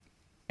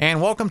And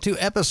welcome to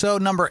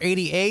episode number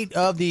 88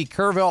 of the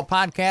Kerrville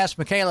Podcast.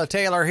 Michaela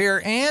Taylor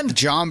here and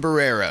John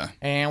Barrera.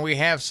 And we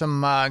have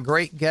some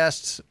great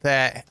guests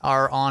that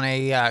are on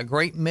a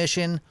great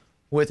mission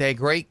with a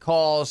great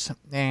cause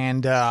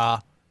and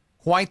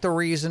quite the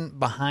reason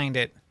behind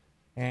it.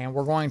 And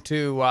we're going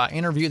to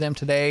interview them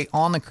today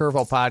on the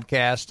Kerrville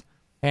Podcast.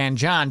 And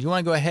John, do you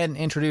want to go ahead and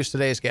introduce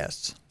today's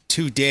guests?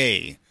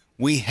 Today,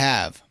 we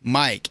have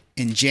Mike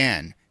and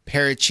Jan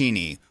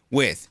Pericini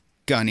with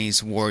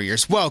Gunny's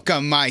Warriors.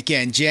 Welcome, Mike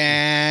and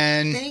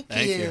Jan. Thank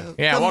you.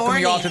 Yeah, Good welcome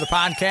morning. you all to the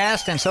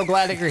podcast, and so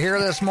glad that you're here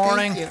this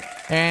morning. Thank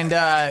you.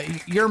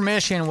 And your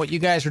mission, what you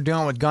guys are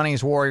doing with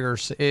Gunny's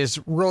Warriors, is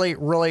really,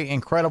 really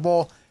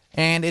incredible,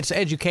 and it's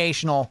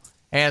educational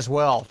as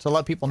well to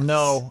let people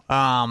know.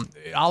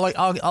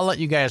 I'll let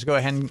you guys go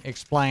ahead and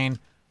explain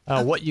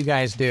what you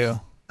guys do.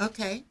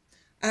 Okay.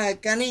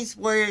 Gunny's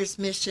Warriors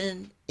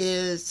mission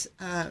is,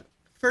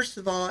 first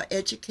of all,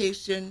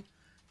 education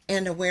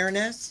and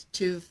awareness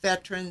to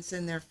veterans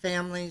and their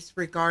families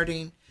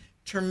regarding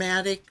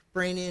traumatic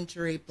brain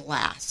injury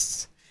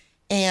blasts.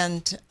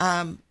 And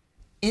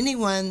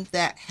anyone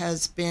that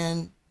has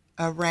been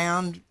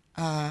around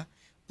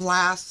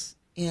blasts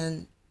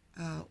in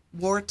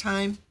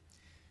wartime,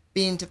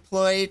 being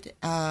deployed,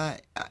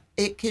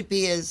 it could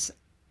be as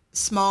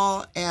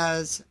small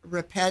as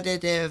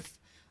repetitive,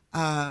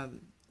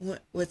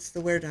 what's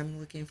the word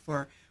I'm looking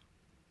for?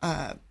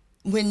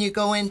 When you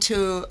go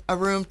into a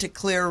room to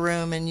clear a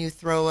room and you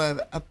throw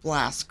a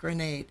blast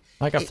grenade.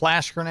 Like a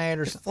flash grenade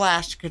or something?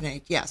 Flash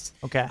grenade, yes.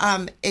 Okay.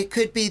 It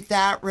could be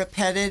that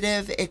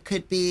repetitive. It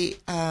could be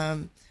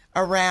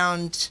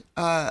around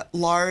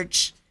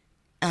large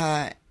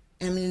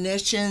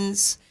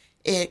ammunitions.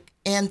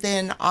 And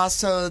then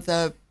also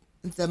the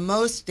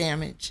most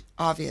damage,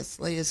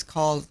 obviously, is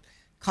caused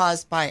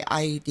by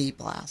IED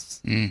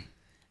blasts.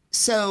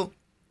 So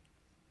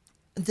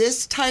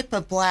this type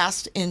of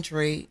blast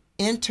injury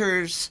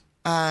enters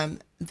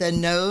the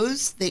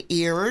nose, the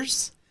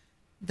ears,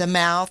 the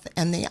mouth,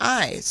 and the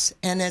eyes.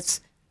 And it's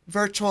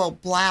virtual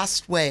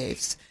blast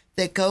waves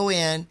that go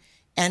in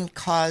and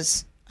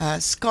cause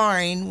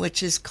scarring,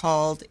 which is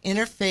called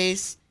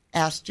interface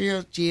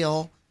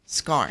astrogeal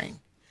scarring.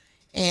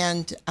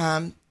 And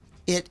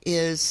it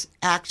is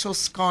actual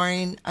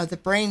scarring of the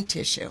brain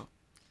tissue.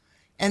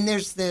 And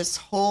there's this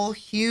whole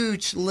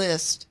huge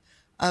list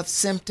of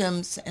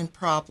symptoms and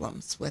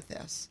problems with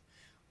this.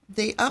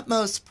 The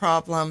utmost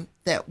problem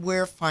that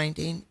we're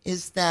finding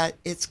is that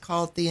it's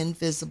called the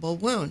invisible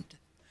wound.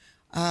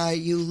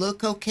 You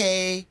look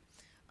okay,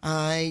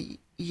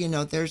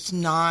 there's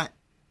not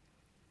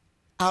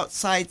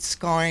outside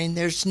scarring,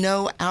 there's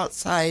no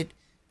outside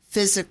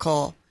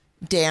physical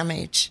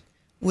damage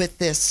with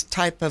this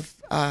type of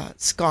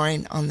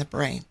scarring on the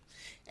brain.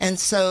 And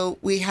so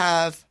we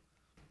have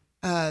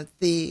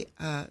the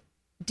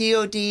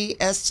DOD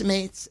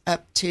estimates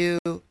up to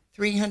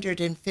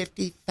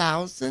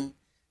 350,000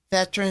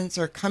 veterans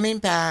are coming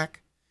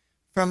back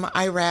from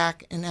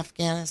Iraq and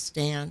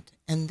Afghanistan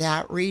and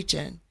that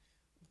region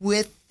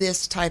with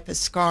this type of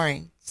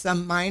scarring,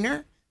 some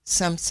minor,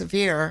 some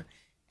severe,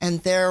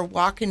 and they're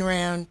walking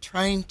around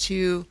trying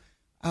to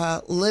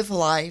live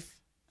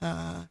life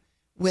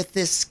with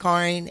this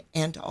scarring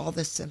and all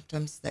the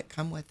symptoms that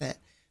come with it.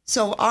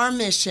 So our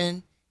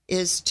mission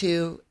is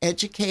to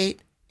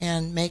educate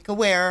and make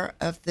aware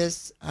of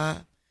this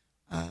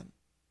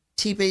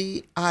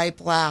TBI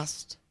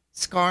blast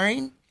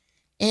scarring,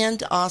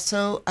 and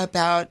also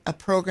about a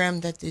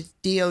program that the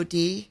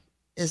DOD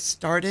has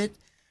started.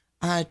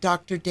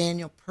 Dr.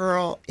 Daniel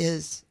Pearl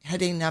is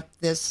heading up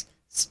this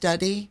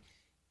study,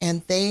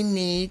 and they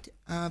need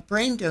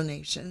brain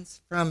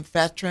donations from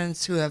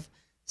veterans who have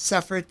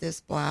suffered this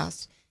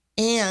blast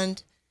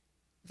and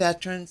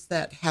veterans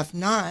that have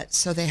not,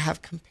 so they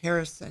have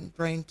comparison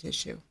brain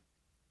tissue.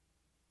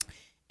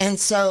 And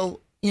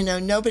so,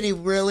 nobody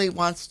really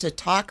wants to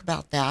talk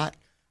about that.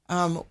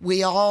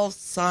 We all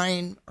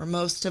sign, or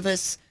most of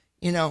us,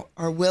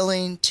 are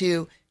willing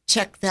to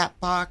check that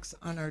box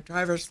on our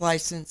driver's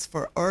license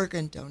for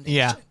organ donation.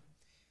 Yeah.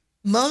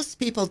 Most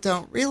people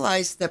don't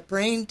realize that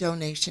brain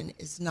donation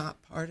is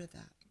not part of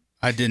that.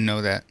 I didn't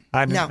know that.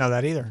 I didn't know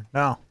that either.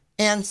 No.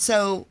 And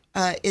so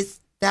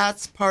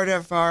that's part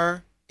of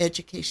our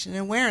education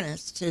and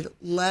awareness, to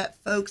let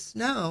folks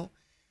know,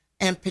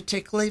 and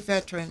particularly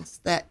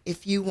veterans, that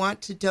if you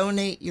want to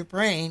donate your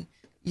brain,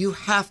 you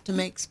have to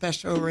make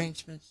special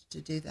arrangements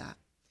to do that.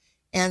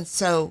 And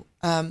so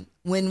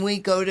when we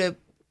go to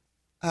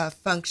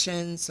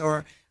functions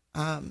or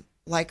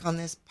like on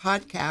this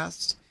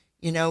podcast,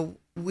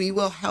 we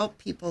will help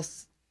people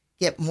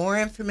get more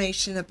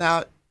information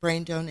about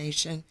brain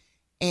donation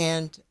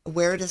and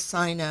where to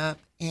sign up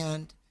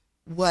and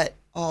what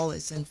all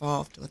is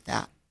involved with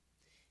that.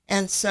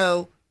 And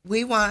so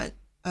we want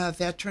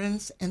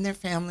veterans and their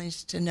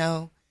families to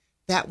know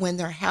that when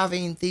they're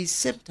having these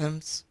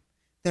symptoms,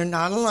 they're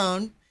not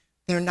alone,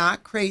 they're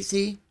not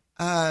crazy.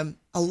 A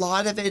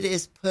lot of it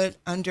is put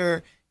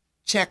under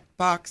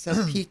checkbox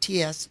of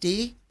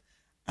PTSD,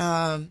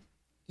 and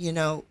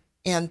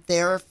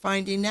they're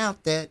finding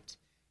out that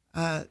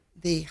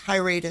the high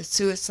rate of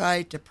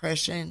suicide,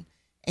 depression,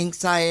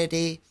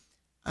 anxiety,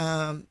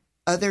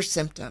 other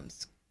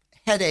symptoms,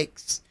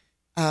 headaches,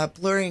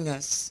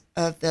 blurriness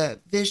of the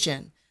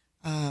vision,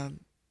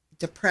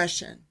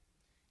 depression,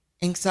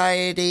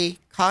 anxiety,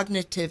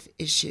 cognitive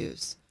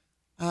issues.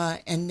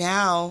 And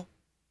now,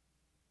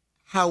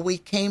 how we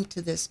came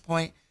to this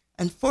point,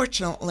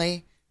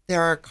 unfortunately,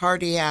 there are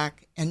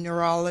cardiac and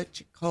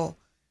neurological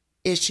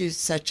issues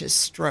such as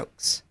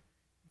strokes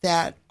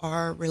that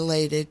are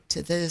related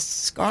to this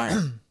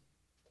scarring.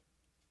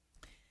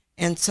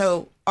 And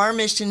so our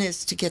mission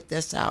is to get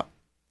this out.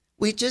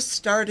 We just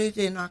started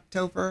in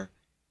October,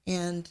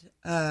 and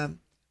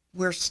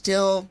we're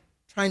still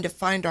trying to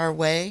find our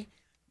way,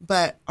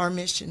 but our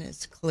mission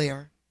is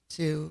clear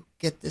to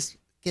get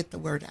the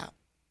word out.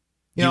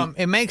 You know,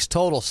 it makes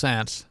total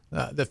sense,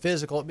 the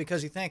physical,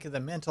 because you think of the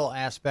mental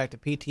aspect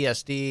of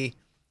PTSD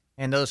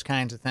and those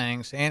kinds of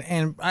things.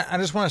 And I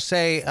just want to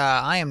say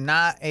I am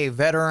not a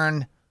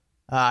veteran.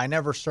 I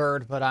never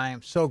served, but I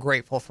am so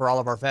grateful for all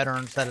of our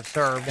veterans that have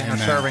served and are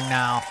serving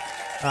now.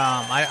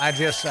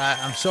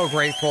 I'm so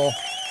grateful,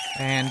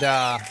 and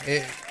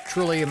it's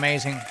truly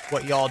amazing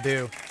what y'all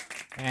do,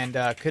 and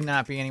could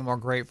not be any more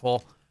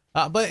grateful.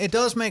 But it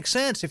does make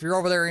sense if you're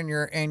over there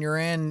and you're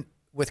in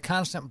with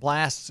constant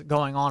blasts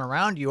going on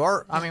around you.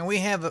 We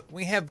have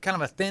kind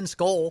of a thin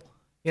skull.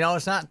 You know,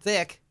 it's not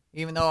thick,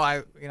 even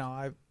though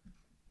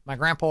my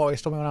grandpa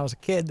always told me when I was a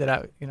kid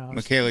that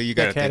Michaela, you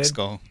got a thick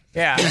skull.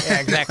 Yeah,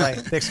 exactly,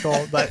 thick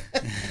skull. But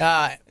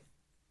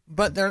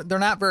they're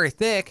not very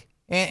thick,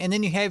 and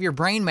then you have your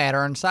brain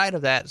matter inside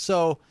of that.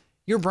 So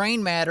your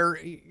brain matter.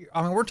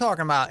 I mean, we're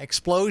talking about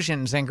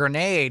explosions and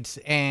grenades,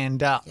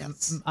 and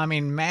Yes.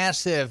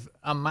 Massive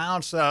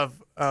amounts of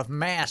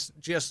mass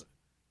just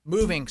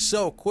moving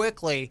so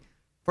quickly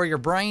for your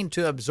brain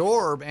to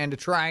absorb and to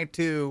try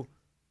to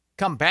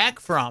come back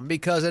from,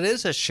 because it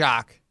is a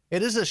shock.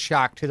 It is a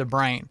shock to the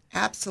brain.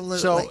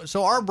 Absolutely.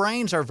 So our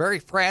brains are very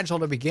fragile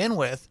to begin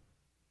with.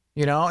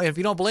 You know, if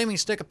you don't believe me,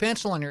 stick a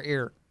pencil in your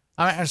ear.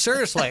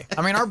 Seriously.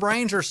 Our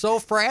brains are so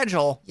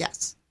fragile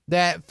Yes.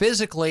 that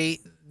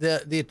physically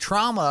the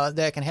trauma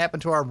that can happen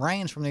to our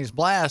brains from these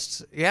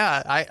blasts,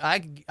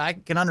 I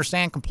can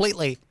understand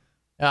completely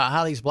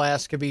how these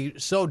blasts could be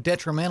so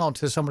detrimental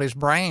to somebody's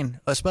brain,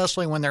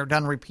 especially when they're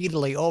done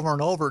repeatedly over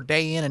and over,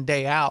 day in and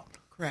day out.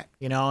 Correct.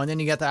 You know, and then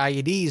you got the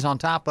IEDs on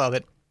top of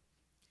it.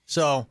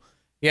 So,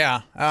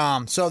 yeah.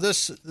 So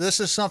this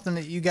is something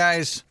that you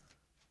guys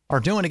are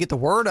doing to get the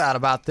word out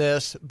about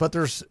this, but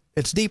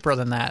it's deeper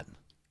than that.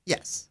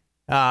 Yes.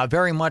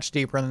 Very much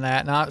deeper than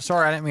that. Now,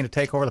 sorry, I didn't mean to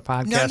take over the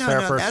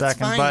podcast for a that's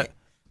second, fine. but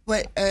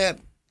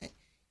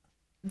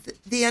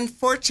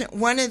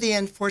one of the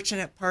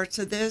unfortunate parts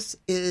of this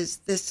is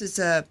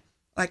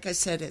like I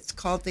said, it's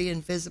called the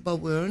invisible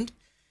wound,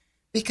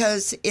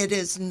 because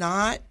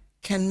it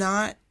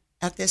cannot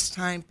at this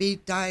time be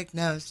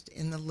diagnosed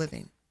in the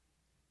living.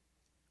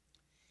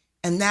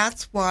 And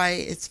that's why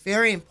it's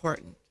very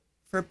important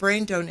for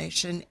brain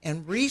donation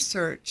and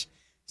research,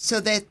 so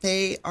that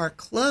they are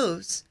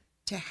close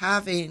to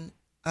having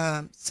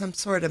some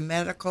sort of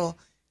medical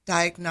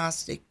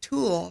diagnostic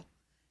tool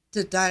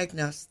to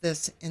diagnose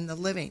this in the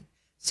living.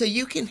 So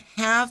you can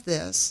have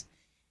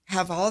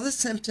all the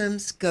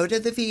symptoms, go to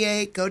the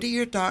VA, go to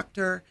your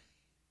doctor,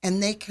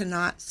 and they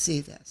cannot see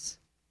this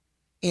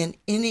in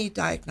any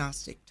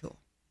diagnostic tool.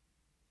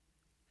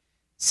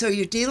 So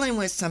you're dealing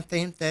with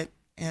something that,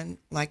 and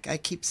like I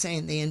keep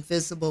saying, the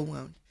invisible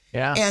wound.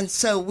 yeah. And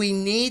so we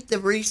need the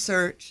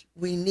research,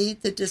 we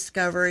need the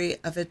discovery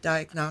of a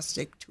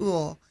diagnostic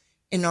tool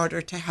in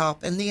order to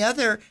help. And the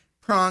other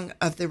prong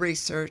of the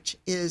research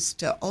is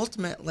to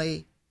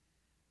ultimately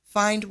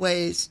find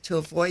ways to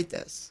avoid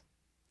this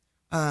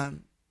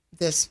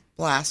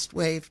blast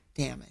wave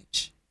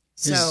damage.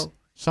 So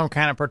some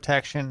kind of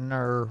protection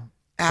or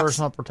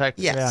personal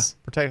protection, yes.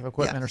 protective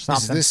equipment or Is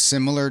something. this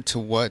similar to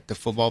what the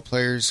football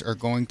players are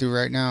going through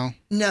right now?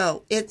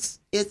 no, it's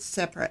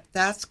separate.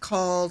 That's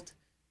called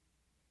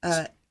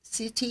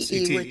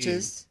CTE, which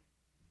is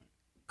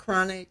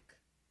chronic.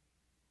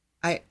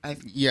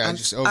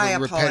 Just over I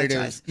repetitive.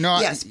 apologize. No,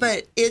 yes,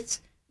 but it's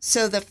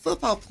so the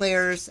football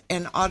players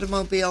and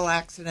automobile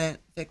accident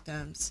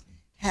victims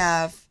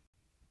have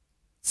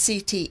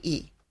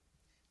CTE.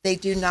 They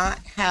do not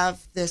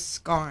have this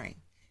scarring.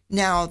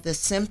 Now, the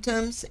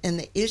symptoms and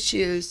the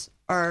issues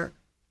are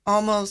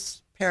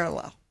almost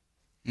parallel,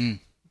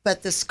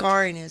 but the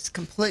scarring is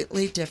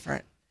completely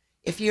different.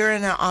 If you're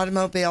in an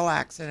automobile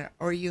accident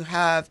or you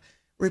have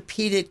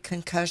repeated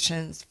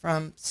concussions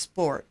from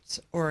sports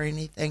or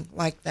anything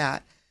like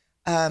that,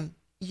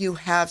 you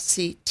have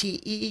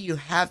CTE, you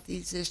have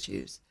these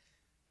issues,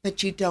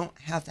 but you don't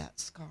have that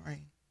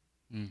scarring.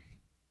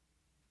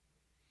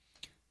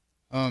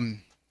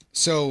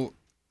 So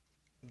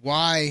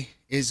why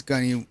does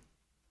Gunny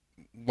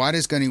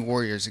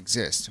Warriors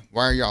exist?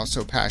 Why are y'all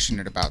so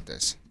passionate about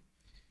this?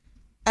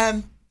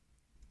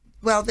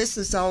 Well, this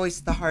is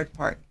always the hard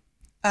part.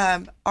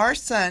 Our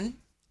son,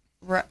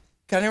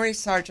 Gunnery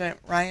Sergeant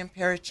Ryan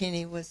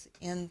Pericini, was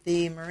in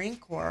the Marine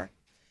Corps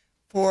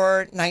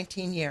for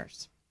 19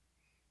 years.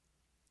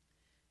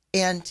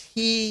 And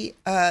he,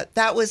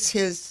 that was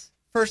his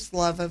first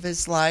love of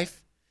his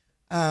life.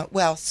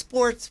 Well,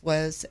 sports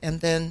was,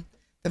 and then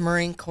the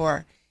Marine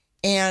Corps.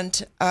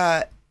 And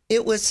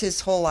it was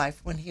his whole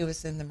life when he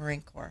was in the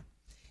Marine Corps.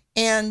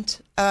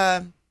 And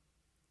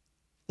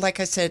like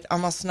I said,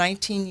 almost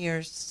 19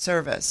 years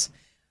service.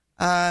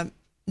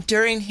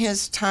 During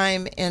his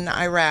time in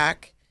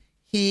Iraq,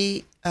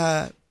 he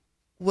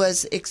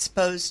was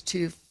exposed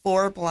to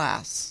 4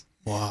 blasts.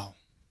 Wow.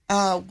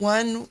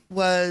 One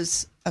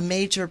was a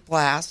major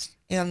blast,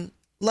 and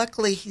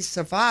luckily he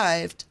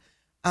survived,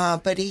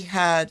 but he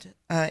had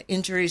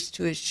injuries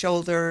to his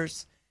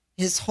shoulders,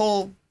 his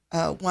whole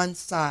one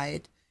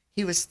side.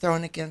 He was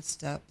thrown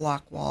against a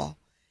block wall,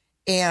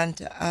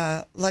 and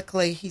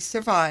luckily he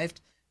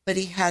survived, but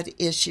he had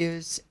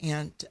issues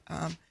and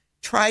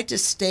tried to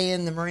stay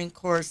in the Marine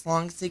Corps as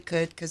long as he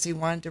could because he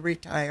wanted to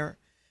retire.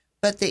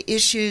 But the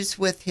issues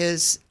with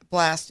his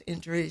blast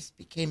injuries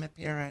became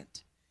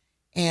apparent.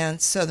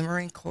 And so the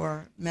Marine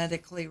Corps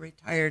medically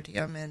retired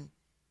him in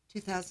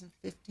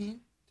 2015?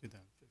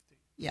 2015.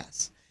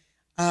 Yes.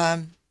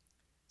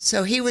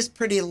 So he was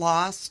pretty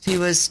lost. He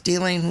was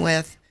dealing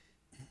with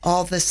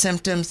all the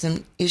symptoms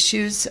and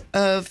issues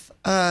of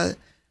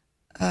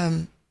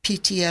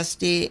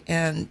PTSD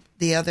and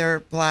the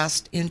other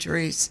blast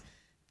injuries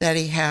that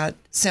he had,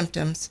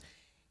 symptoms.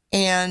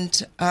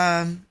 And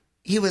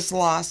he was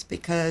lost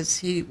because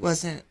he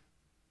wasn't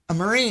a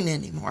Marine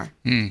anymore.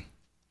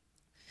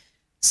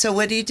 So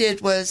what he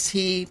did was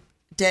he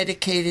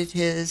dedicated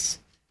his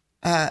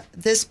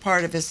this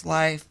part of his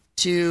life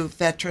to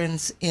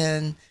veterans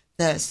in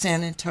the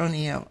San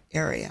Antonio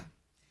area.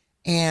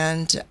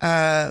 And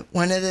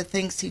one of the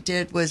things he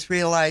did was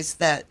realize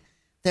that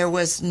there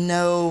was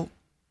no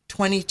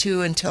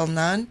 22 Until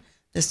None,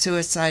 the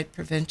suicide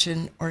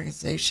prevention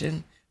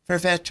organization for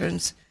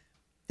veterans.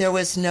 There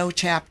was no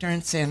chapter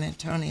in San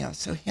Antonio.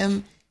 So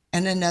him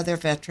and another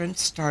veteran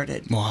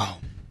started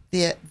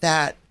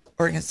that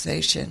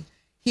organization.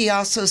 He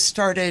also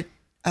started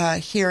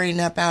hearing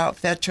about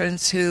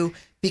veterans who,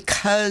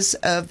 because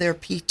of their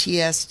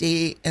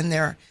PTSD and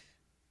their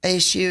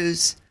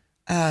issues,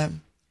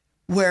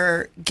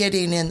 were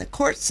getting in the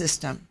court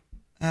system.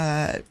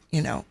 They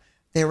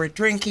were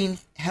drinking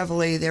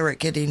heavily, they were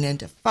getting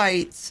into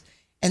fights,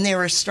 and they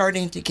were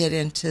starting to get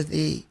into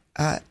the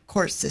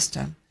court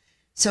system.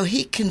 So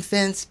he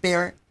convinced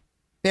Bexar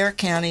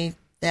County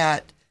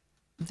that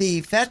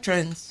the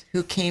veterans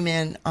who came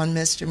in on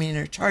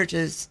misdemeanor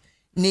charges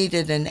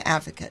needed an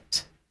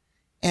advocate.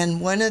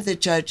 And one of the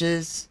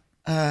judges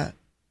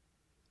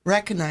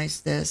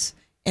recognized this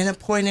and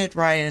appointed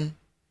Ryan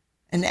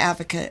an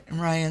advocate, and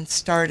Ryan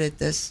started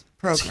this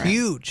program. It's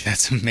huge.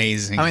 That's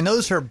amazing. I mean,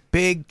 those are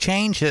big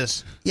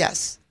changes.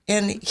 Yes.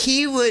 And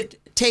he would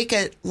take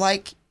it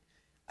like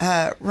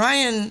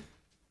Ryan,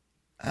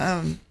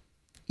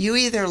 you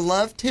either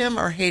loved him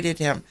or hated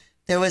him.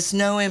 There was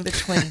no in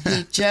between.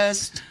 He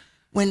just,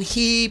 when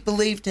he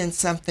believed in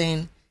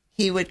something,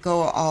 he would go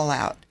all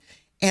out.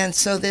 And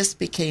so this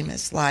became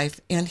his life.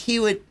 And he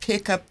would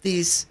pick up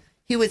he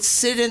would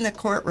sit in the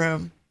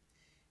courtroom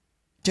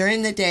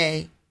during the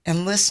day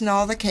and listen to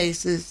all the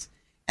cases.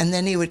 And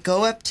then he would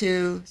go up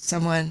to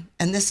someone,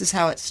 and this is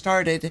how it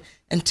started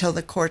until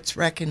the courts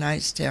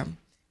recognized him.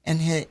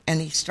 And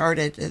he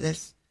started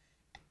this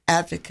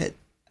advocate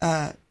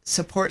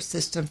support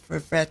system for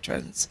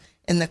veterans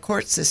in the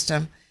court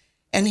system.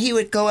 And he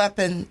would go up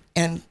and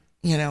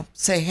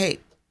say, hey,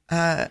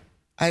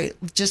 I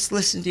just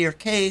listened to your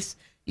case.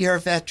 You're a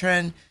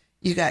veteran.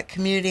 You got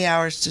community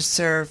hours to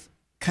serve.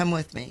 Come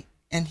with me.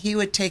 And he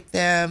would take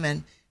them,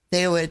 and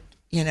they would,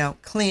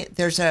 clean.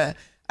 There's a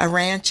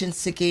ranch in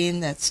Seguin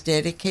that's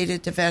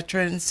dedicated to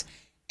veterans.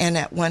 And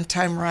at one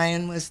time,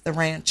 Ryan was the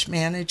ranch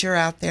manager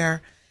out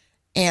there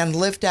and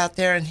lived out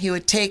there. And he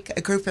would take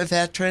a group of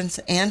veterans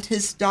and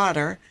his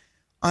daughter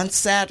on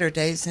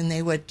Saturdays, and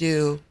they would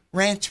do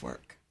ranch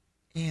work.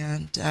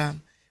 And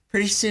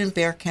pretty soon,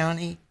 Bexar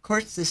County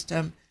court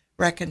system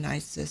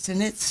recognized this,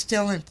 and it's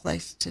still in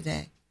place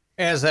today.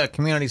 As a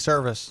community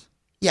service.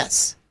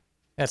 Yes.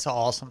 That's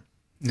awesome.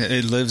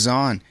 It lives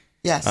on.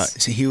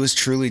 Yes. So he was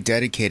truly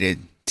dedicated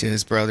to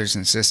his brothers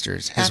and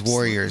sisters, his Absolutely.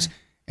 warriors.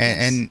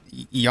 And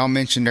y'all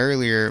mentioned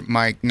earlier,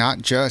 Mike,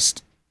 not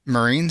just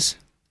Marines.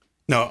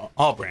 No,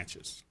 all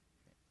branches.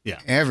 Yeah.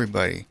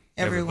 Everybody.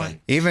 Everyone.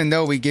 Even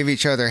though we give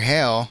each other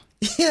hell,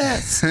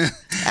 Yes.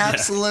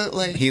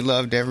 Absolutely. he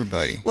loved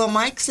everybody. Well,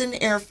 Mike's an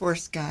Air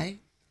Force guy.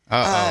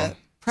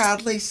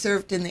 Proudly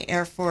served in the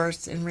Air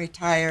Force and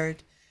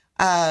retired.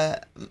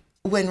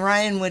 When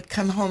Ryan would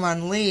come home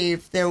on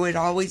leave, there would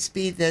always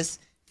be this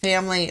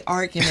family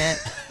argument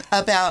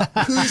about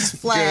whose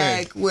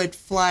flag would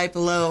fly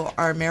below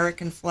our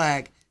American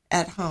flag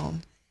at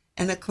home.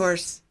 And of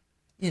course,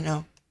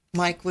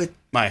 Mike would.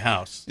 My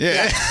house.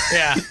 Yeah.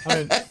 Yeah. I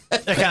mean,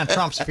 that kind of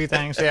trumps a few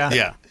things. Yeah.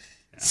 Yeah.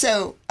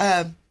 So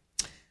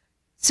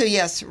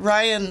yes,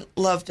 Ryan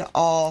loved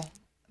all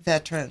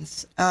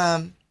veterans.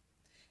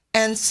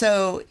 And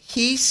so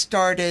he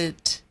started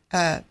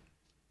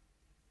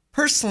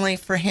personally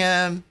for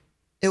him,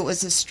 it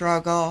was a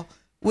struggle.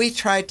 We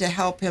tried to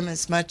help him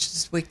as much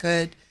as we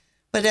could.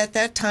 But at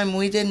that time,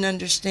 we didn't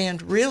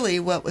understand really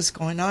what was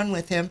going on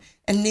with him,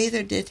 and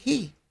neither did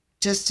he,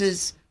 just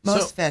as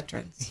most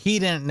veterans. He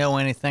didn't know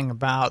anything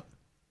about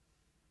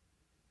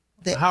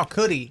how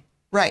could he?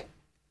 Right.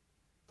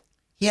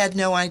 He had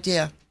no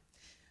idea.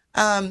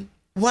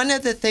 One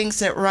of the things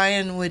that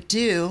Ryan would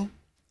do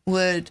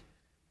would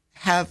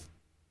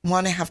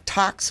want to have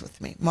talks with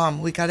me.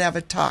 Mom, we got to have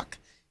a talk.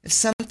 If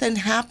something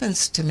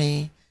happens to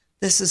me,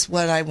 this is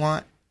what I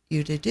want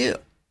you to do.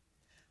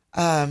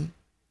 Let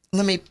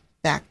me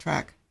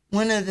backtrack.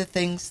 One of the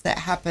things that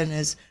happened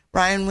is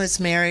Ryan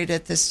was married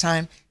at this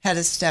time, had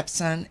a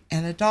stepson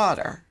and a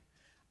daughter.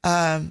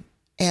 And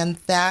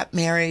that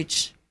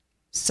marriage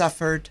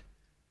suffered,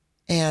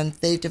 and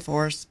they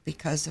divorced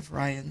because of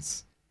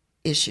Ryan's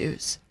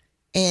issues.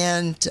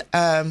 And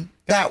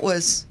that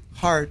was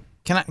hard.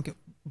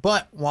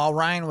 But while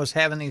Ryan was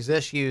having these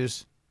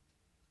issues,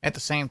 at the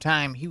same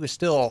time, he was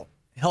still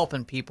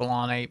helping people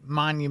on a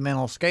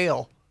monumental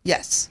scale.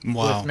 Yes.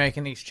 Wow. With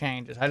making these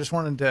changes. I just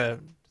wanted to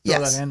throw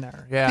that in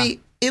there. Yeah.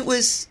 It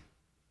was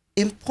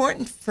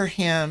important for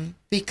him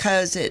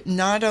because it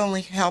not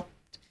only helped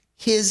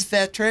his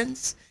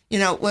veterans,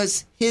 it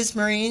was his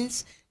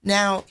Marines.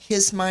 Now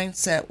his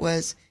mindset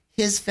was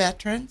his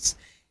veterans.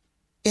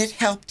 It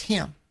helped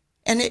him.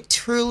 And it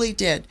truly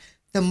did.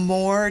 The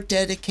more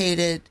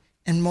dedicated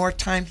and more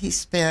time he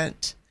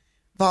spent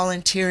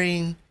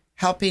volunteering,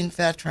 helping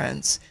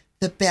veterans,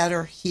 the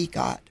better he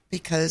got,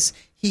 because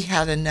he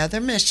had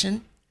another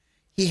mission.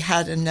 He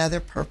had another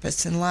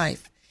purpose in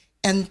life.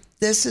 And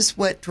this is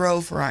what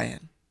drove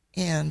Ryan.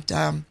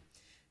 And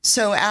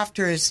so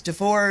after his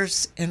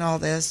divorce and all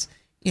this,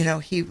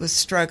 he was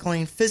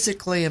struggling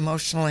physically,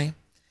 emotionally.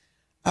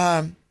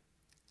 And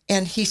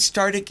he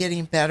started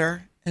getting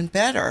better and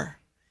better,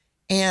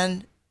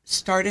 and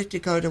started to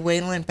go to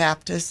Wayland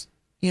Baptist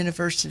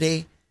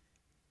University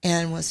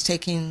and was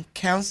taking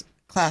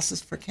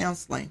classes for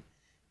counseling,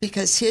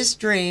 because his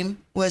dream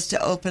was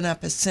to open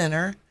up a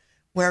center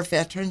where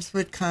veterans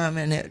would come,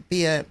 and it would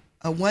be a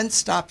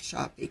one-stop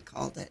shop, he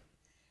called it.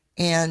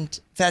 And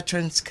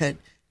veterans could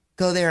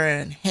go there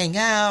and hang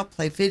out,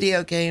 play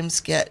video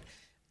games, get,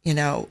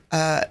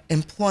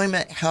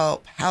 employment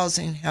help,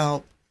 housing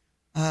help,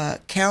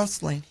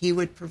 counseling. He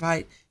would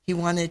provide. He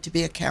wanted to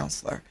be a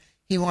counselor.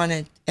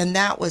 And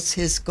that was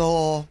his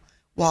goal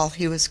while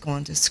he was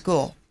going to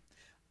school.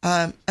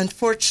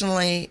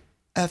 Unfortunately,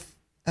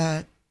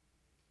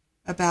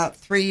 about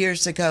 3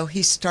 years ago,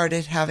 he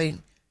started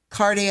having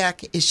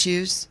cardiac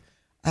issues,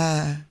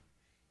 and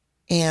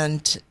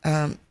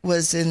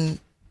was in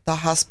the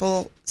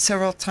hospital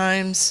several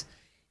times,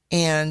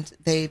 and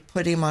they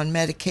put him on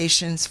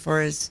medications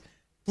for his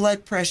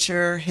blood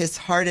pressure. His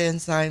heart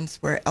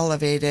enzymes were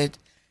elevated,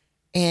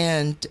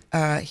 and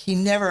he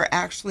never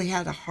actually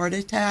had a heart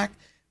attack,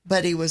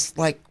 but he was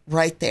like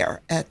right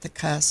there at the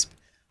cusp.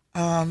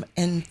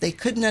 And they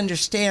couldn't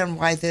understand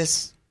why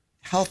this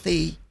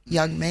healthy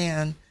young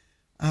man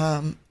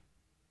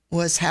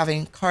was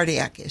having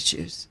cardiac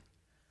issues.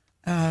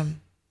 And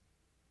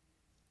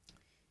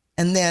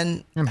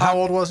then... And how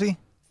old was he?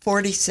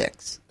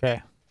 46.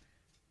 Okay.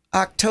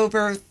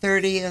 October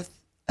 30th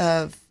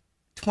of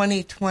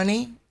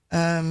 2020,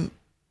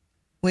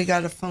 we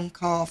got a phone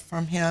call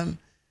from him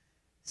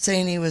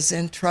saying he was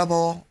in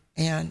trouble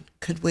and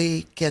could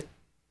we get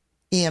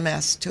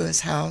EMS to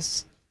his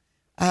house.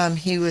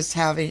 He was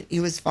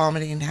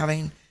vomiting,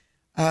 having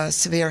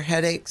severe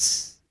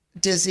headaches,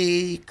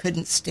 dizzy,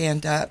 couldn't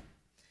stand up.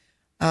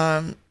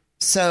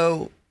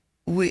 So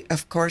we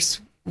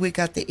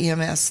got the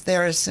EMS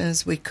there as soon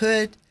as we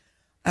could.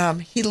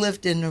 He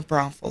lived in New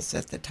Braunfels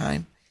at the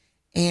time,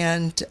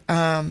 and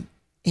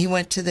he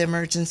went to the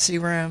emergency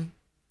room,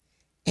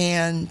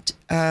 and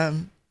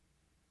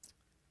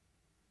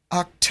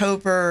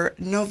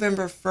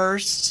November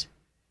 1st,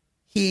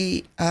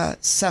 he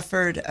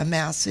suffered a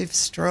massive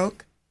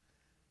stroke,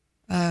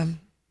 and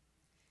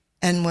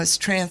was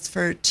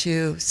transferred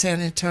to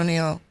San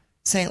Antonio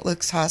St.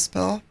 Luke's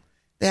Hospital.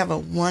 They have a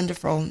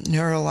wonderful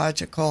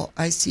neurological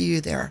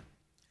ICU there.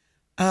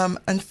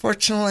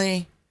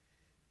 Unfortunately,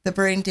 the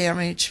brain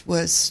damage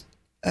was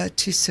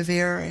too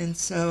severe, and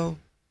so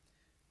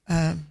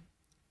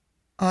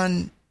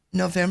on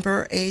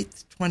November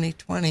 8th,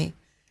 2020,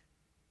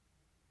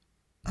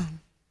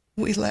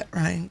 we let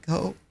Ryan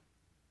go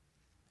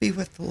be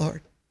with the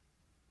Lord.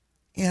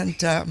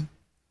 And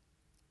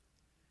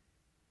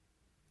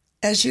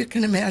as you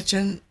can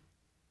imagine,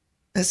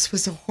 this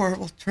was a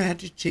horrible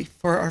tragedy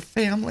for our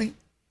family.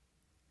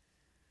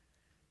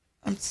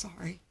 I'm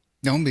sorry.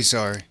 Don't be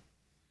sorry.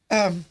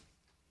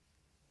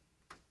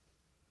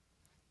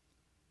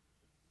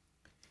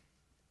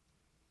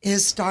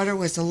 His daughter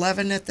was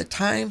 11 at the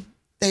time.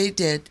 They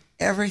did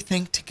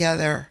everything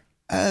together.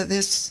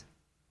 This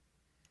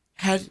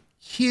had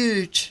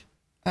huge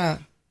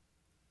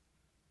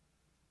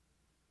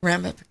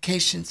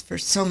ramifications for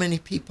so many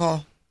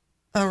people.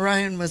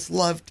 Ryan was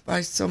loved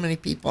by so many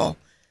people.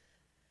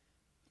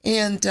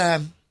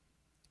 And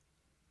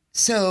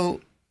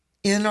so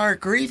in our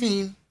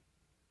grieving,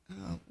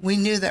 we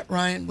knew that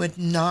Ryan would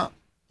not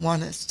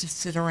want us to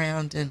sit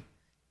around and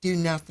do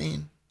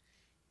nothing.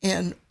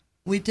 And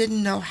we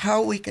didn't know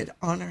how we could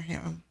honor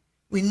him.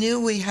 We knew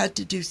we had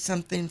to do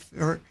something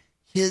for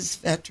his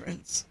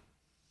veterans.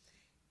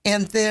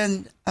 And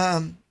then,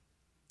 let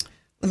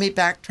me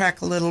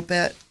backtrack a little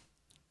bit.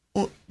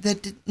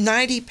 The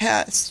night he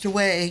passed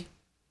away,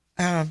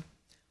 I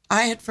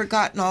had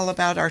forgotten all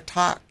about our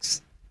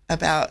talks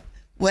about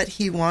what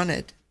he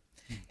wanted.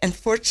 And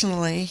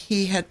fortunately,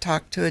 he had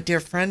talked to a dear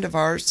friend of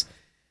ours,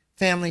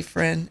 family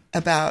friend,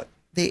 about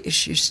the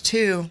issues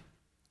too.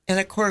 And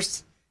of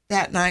course,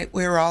 that night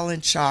we were all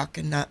in shock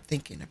and not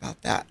thinking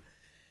about that.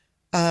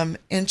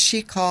 And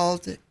she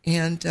called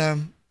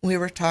and we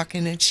were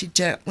talking, and she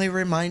gently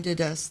reminded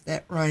us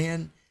that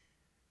Ryan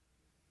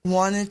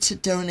wanted to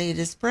donate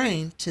his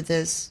brain to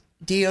this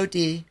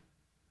DOD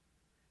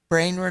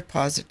brain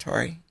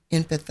repository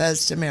in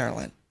Bethesda,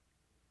 Maryland.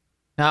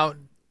 Now,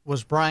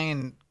 was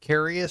Brian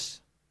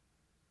curious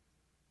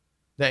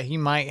that he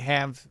might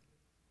have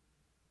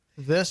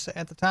this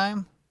at the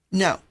time?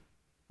 No.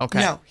 Okay.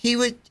 No,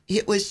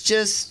 it was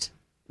just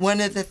one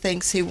of the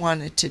things he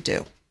wanted to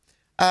do.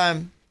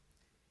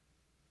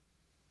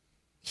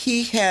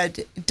 He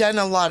had done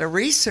a lot of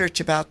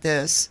research about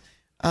this,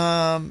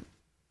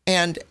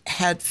 and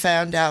had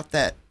found out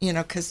that,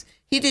 because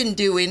he didn't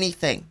do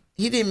anything.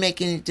 He didn't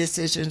make any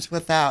decisions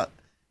without,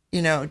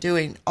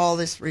 doing all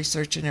this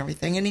research and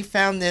everything. And he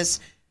found this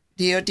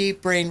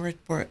DOD brain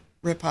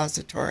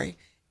repository,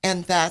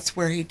 and that's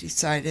where he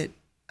decided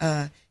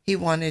he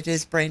wanted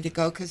his brain to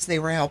go, because they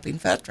were helping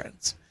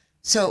veterans.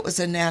 So it was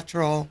a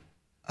natural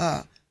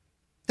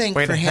thing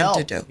Way for to him help.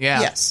 to do. Yeah.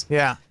 Yes.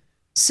 Yeah.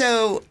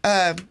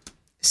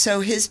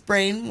 So his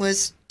brain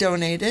was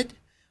donated.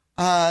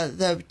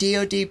 The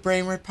DOD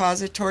brain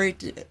repository,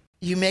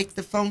 you make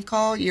the phone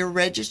call, you're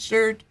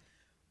registered,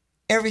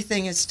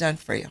 everything is done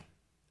for you.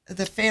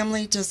 The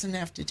family doesn't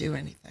have to do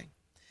anything.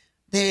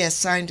 They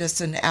assigned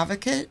us an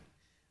advocate.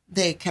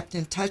 They kept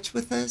in touch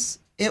with us.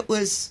 It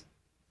was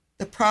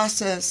the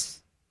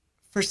process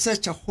for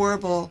such a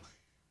horrible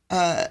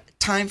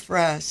time for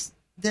us.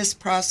 This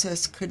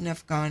process couldn't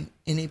have gone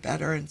any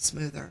better and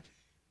smoother.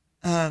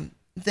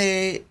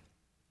 They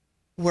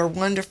were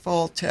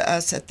wonderful to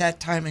us at that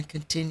time and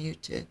continue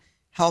to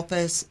help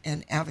us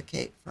and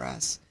advocate for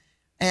us.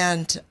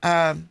 And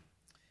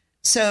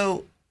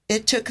so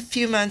it took a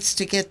few months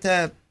to get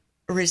the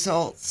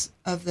results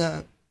of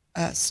the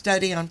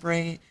study on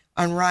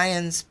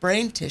Ryan's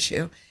brain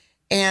tissue.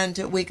 And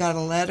we got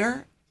a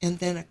letter and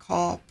then a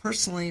call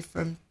personally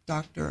from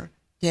Dr.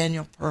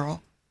 Daniel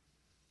Pearl.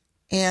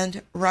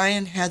 And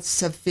Ryan had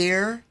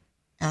severe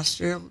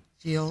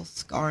astrogeal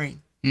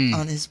scarring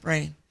on his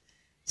brain.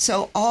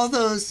 So all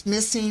those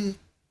missing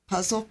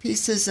puzzle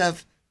pieces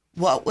of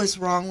what was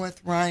wrong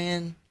with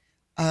Ryan,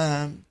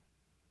 how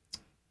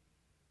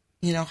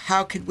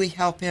could we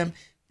help him?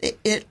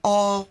 They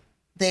all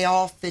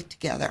fit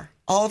together.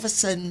 All of a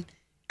sudden,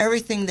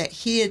 everything that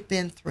he had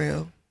been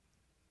through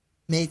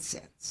made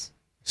sense.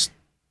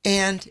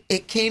 And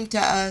it came to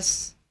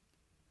us,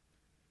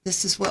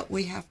 this is what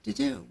we have to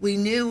do. We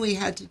knew we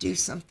had to do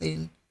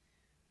something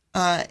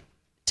to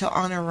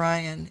honor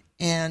Ryan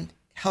and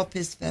help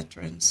his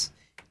veterans.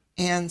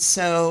 And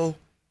so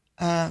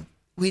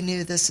we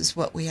knew this is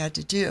what we had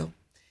to do.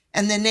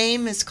 And the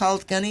name is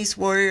called Gunny's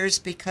Warriors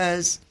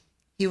because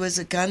he was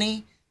a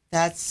gunny.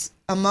 That's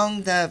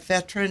among the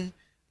veteran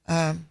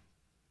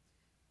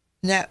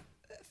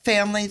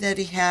family that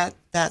he had.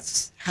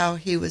 That's how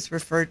he was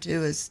referred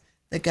to, as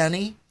the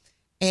gunny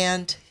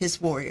and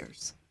his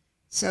warriors.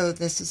 So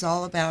this is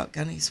all about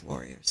Gunny's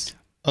Warriors.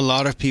 A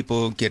lot of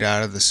people get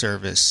out of the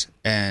service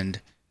and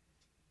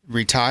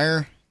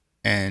retire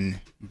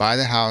and buy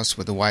the house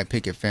with a white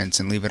picket fence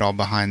and leave it all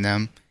behind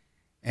them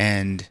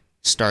and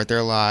start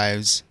their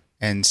lives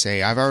and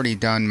say, I've already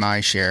done my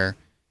share,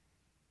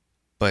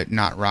 but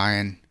not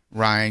Ryan.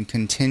 Ryan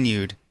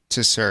continued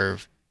to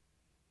serve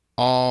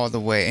all the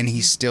way, and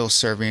he's still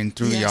serving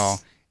through y'all.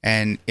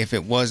 And if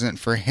it wasn't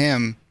for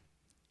him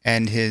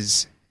and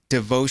his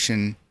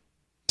devotion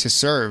to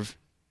serve,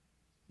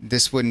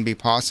 this wouldn't be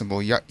possible.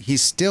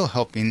 He's still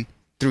helping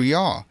through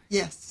y'all.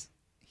 Yes.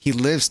 He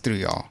lives through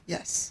y'all.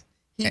 Yes,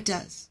 he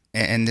does.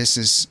 And this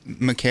is,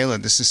 Michaela,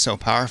 this is so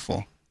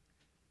powerful.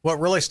 What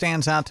really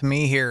stands out to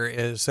me here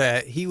is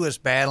that he was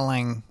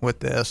battling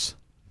with this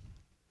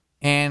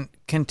and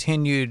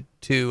continued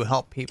to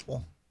help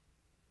people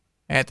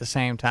at the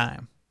same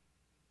time.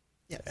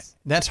 Yes.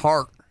 That's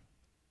heart.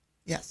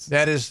 Yes.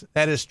 That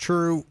is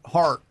true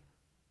heart,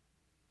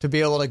 to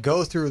be able to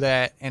go through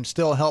that and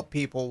still help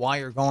people while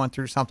you're going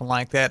through something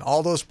like that.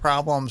 All those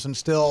problems, and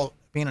still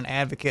being an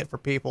advocate for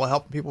people,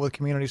 helping people with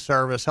community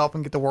service,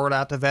 helping get the word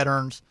out to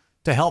veterans,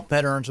 to help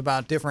veterans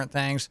about different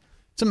things.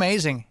 It's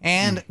amazing.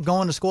 And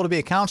going to school to be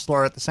a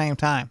counselor at the same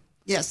time.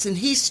 Yes, and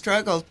he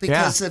struggled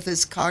because of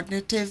his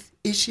cognitive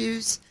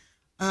issues.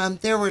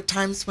 There were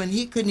times when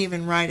he couldn't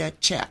even write a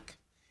check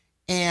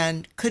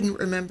and couldn't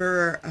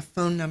remember a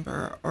phone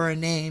number or a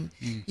name.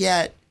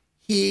 Yet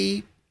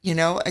he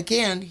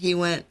again, he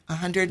went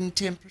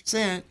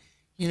 110%.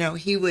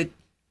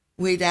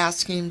 We'd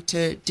ask him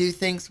to do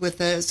things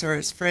with us, or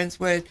his friends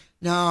would.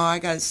 No, I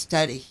got to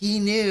study. He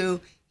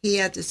knew he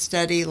had to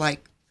study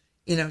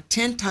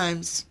 10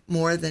 times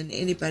more than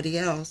anybody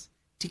else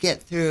to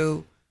get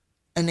through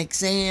an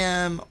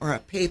exam or a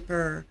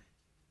paper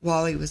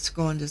while he was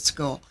going to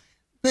school.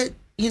 But,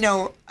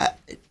 to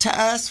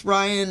us,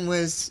 Ryan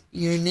was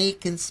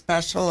unique and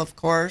special, of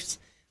course.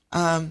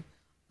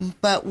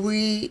 But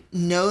we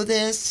know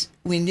this.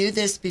 We knew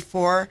this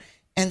before.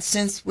 And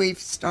since we've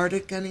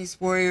started Gunny's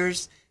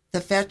Warriors, the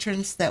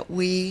veterans that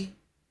we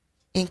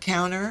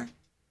encounter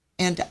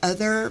and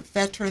other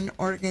veteran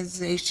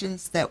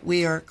organizations that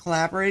we are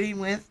collaborating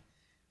with,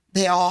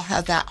 they all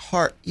have that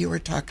heart you were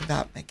talking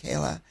about,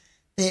 Michaela.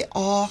 They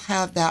all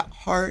have that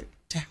heart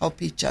to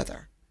help each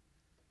other.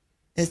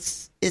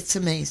 It's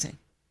amazing.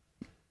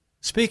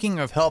 Speaking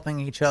of helping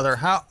each other,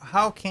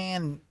 how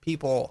can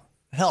people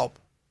help?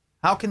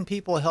 How can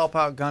people help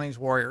out Gunny's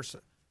Warriors?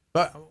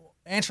 But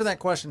answer that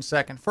question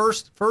second.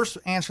 First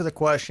answer the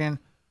question,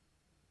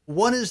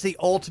 what is the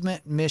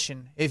ultimate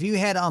mission? If you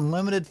had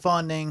unlimited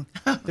funding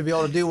to be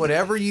able to do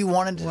whatever you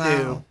wanted to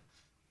do,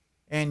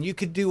 and you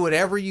could do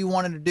whatever you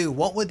wanted to do,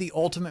 what would the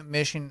ultimate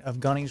mission of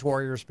Gunny's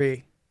Warriors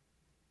be?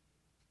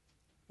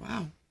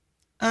 Wow.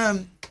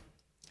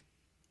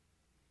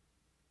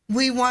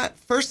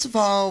 First of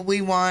all,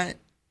 we want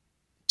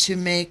to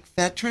make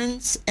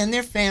veterans and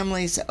their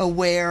families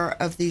aware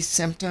of these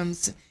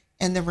symptoms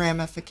and the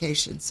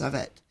ramifications of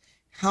it.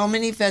 How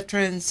many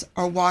veterans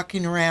are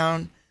walking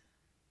around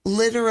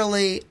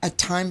literally a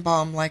time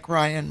bomb like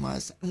Ryan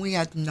was, and we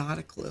had not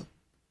a clue.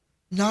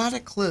 Not a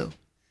clue.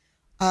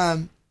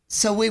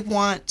 So we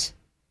want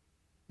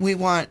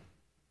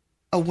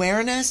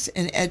awareness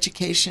and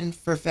education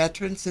for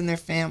veterans and their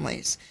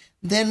families.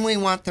 Then we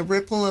want the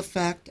ripple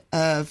effect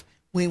of,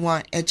 we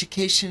want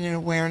education and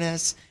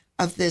awareness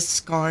of this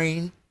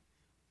scarring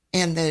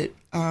and the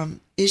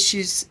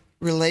issues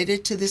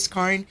related to the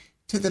scarring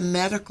to the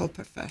medical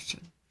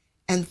profession.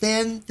 And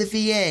then the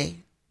VA.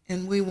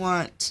 And we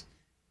want,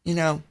 we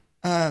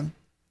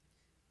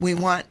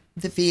want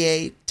the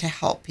VA to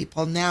help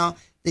people. Now,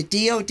 the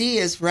DOD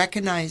has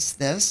recognized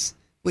this,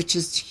 which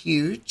is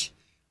huge,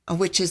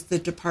 which is the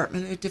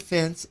Department of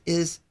Defense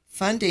is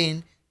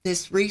funding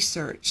this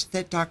research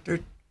that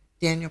Dr.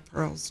 Daniel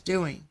Pearl's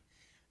doing.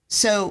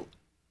 So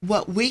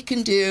what we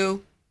can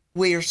do,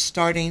 we are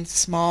starting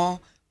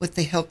small with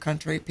the Hill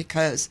Country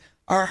because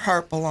our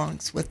heart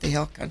belongs with the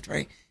Hill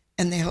Country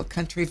and the Hill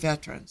Country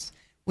veterans.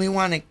 We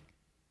want to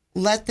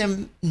let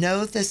them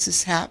know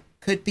this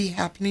could be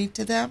happening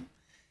to them,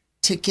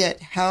 to get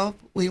help.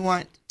 We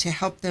want to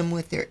help them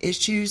with their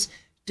issues.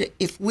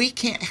 If we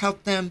can't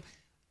help them,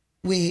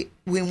 we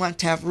want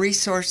to have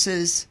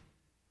resources,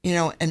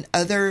 and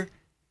other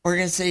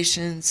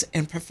organizations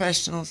and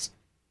professionals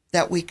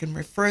that we can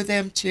refer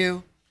them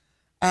to.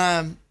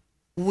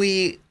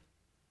 We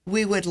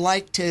would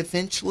like to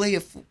eventually,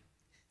 if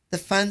the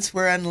funds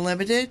were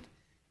unlimited,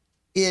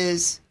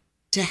 is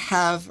to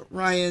have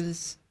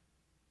Ryan's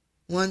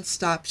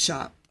one-stop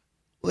shop.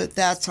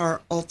 That's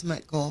our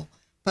ultimate goal.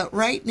 But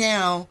right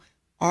now,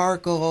 our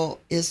goal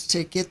is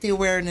to get the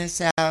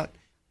awareness out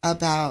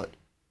about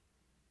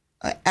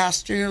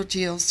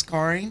astrogeal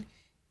scarring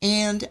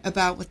and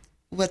about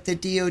what the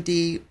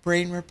DoD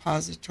Brain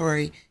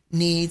Repository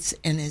needs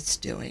and is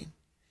doing.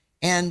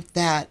 And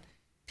that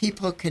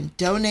people can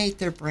donate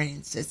their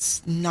brains.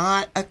 It's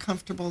not a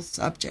comfortable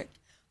subject.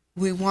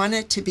 We want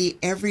it to be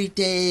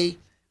everyday,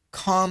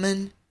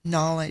 common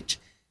knowledge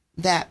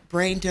that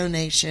brain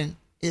donation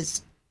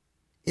is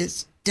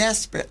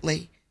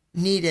desperately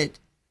needed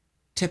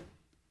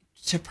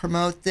to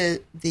promote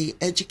the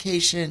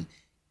education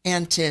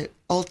and to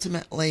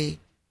ultimately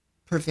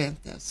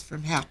prevent this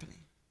from happening.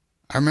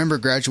 I remember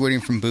graduating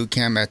from boot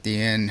camp at the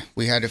end.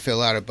 We had to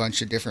fill out a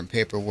bunch of different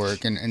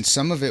paperwork, and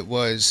some of it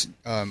was,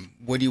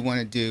 what do you want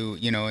to do,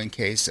 in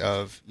case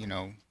of,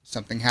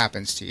 something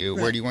happens to you?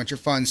 Right. Where do you want your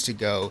funds to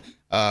go?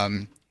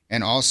 And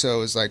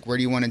also is like, where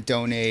do you want to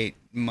donate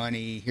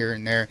money here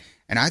and there?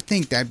 And I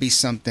think that'd be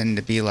something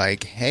to be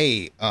like,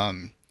 hey,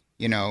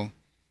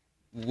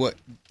 what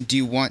do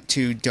you want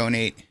to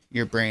donate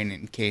your brain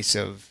in case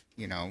of,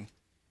 in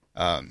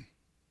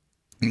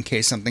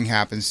case something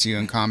happens to you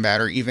in combat,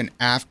 or even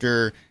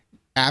after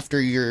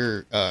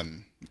your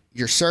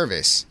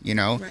service,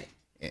 Right.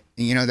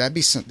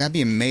 That'd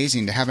be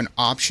amazing to have an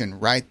option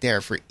right there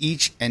for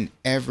each and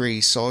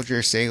every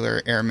soldier,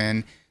 sailor,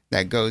 airman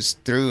that goes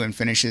through and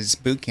finishes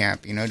boot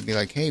camp, to be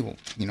like, hey, well,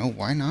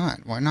 why not?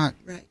 Why not?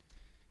 Right.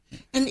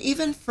 And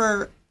even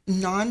for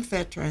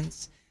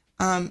non-veterans,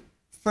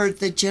 for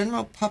the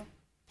general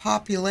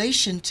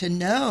population to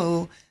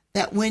know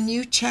that when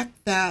you check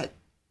that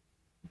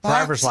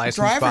driver's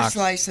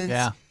license,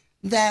 yeah,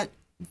 that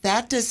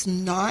does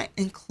not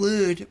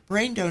include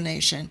brain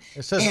donation.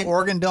 It says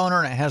organ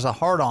donor and it has a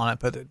heart on it,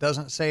 but it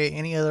doesn't say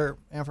any other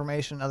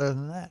information other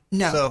than that.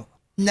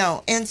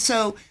 No. And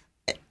so,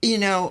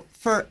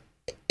 for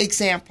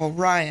example,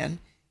 Ryan,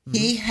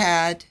 he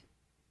had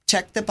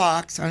checked the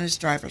box on his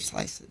driver's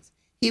license.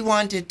 He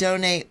wanted to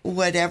donate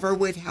whatever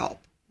would help,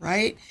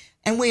 right?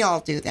 And we all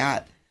do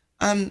that.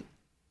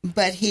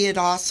 But he had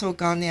also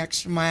gone the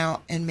extra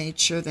mile and made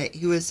sure that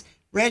he was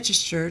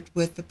registered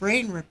with the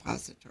brain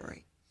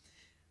repository.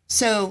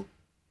 So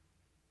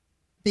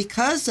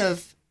because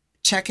of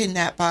checking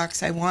that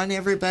box, I want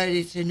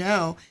everybody to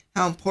know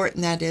how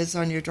important that is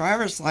on your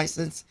driver's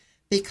license.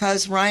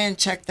 Because Ryan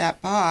checked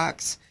that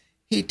box,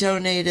 he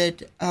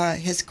donated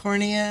his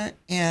cornea,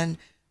 and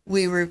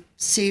we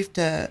received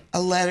a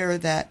letter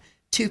that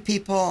 2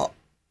 people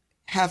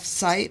have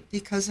sight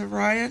because of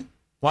Ryan.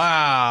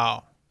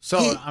 Wow.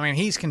 So,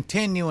 he's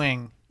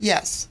continuing.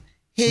 Yes.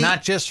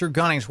 Not just through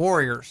Gunning's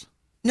Warriors.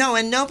 No,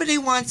 and nobody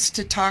wants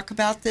to talk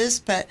about this,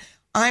 but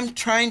I'm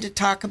trying to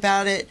talk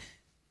about it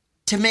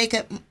to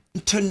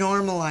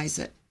normalize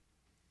it.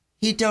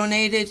 He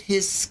donated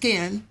his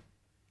skin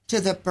to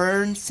the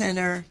burn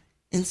center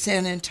in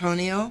San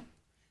Antonio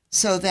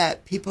so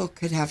that people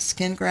could have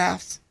skin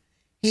grafts.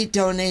 He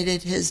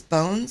donated his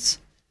bones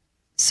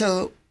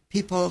so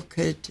people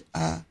could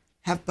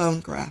have bone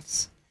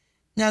grafts.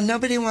 Now,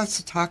 nobody wants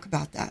to talk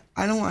about that.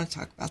 I don't want to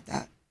talk about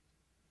that.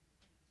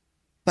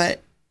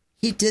 But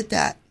he did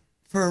that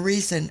for a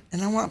reason.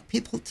 And I want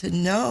people to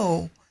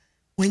know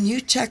when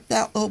you check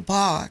that little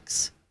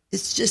box,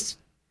 it's just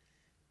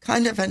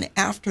kind of an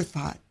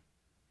afterthought.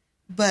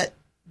 But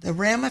the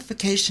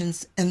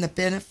ramifications and the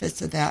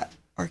benefits of that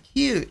are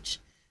huge.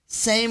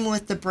 Same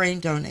with the brain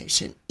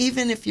donation.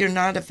 Even if you're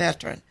not a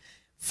veteran,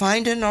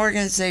 find an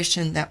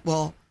organization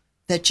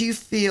that you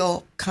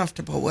feel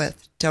comfortable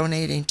with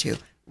donating to.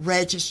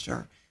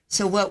 Register.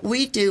 So what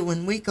we do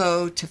when we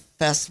go to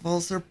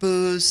festivals or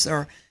booths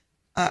or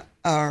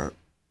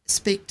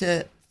speak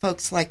to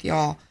folks like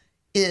y'all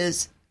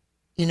is,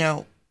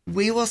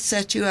 we will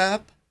set you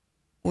up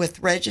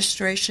with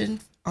registration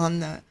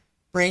on the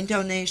brain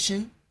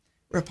donation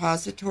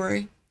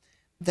repository,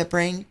 the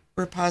brain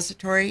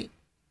repository.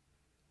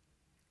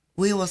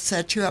 We will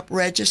set you up,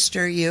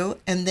 register you,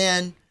 and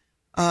then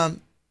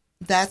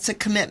that's a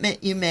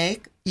commitment you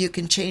make. You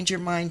can change your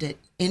mind at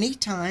any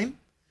time.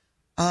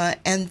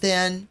 And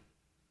then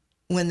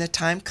when the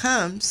time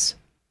comes,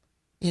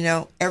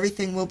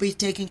 everything will be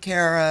taken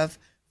care of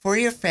for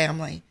your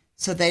family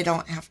so they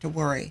don't have to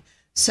worry.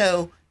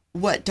 So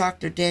what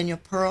Dr. Daniel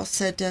Pearl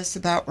said to us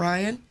about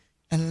Ryan,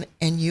 and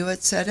you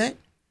had said it,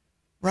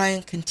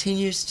 Ryan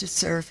continues to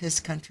serve his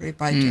country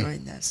by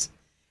doing this.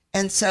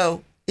 And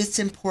so it's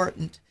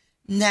important.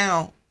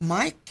 Now,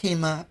 Mike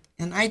came up,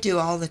 and I do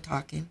all the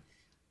talking.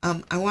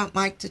 I want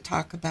Mike to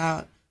talk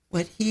about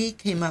what he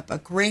came up, a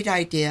great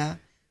idea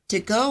to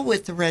go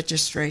with the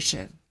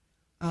registration.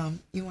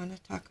 You want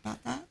to talk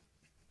about that?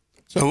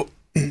 So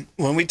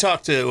when we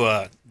talked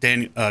to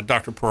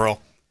Dr.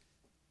 Pearl,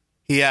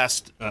 we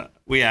asked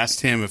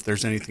him if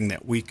there's anything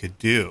that we could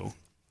do.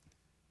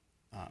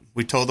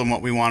 We told him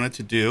what we wanted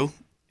to do,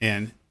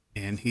 and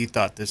he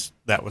thought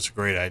that was a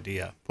great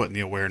idea, putting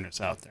the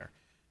awareness out there.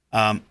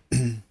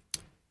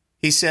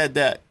 He said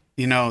that,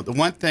 the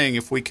one thing,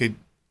 if we could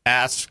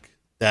ask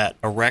that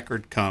a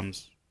record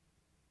comes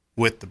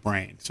with the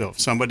brain. So if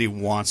somebody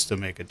wants to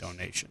make a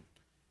donation,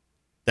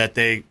 that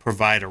they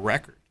provide a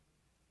record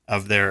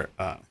of their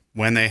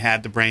when they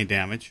had the brain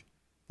damage,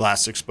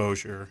 blast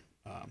exposure,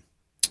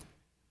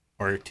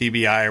 or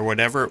TBI or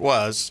whatever it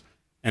was,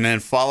 and then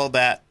follow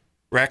that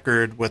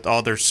record with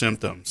all their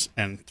symptoms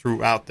and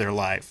throughout their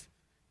life.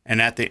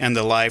 And at the end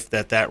of life,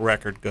 that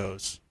record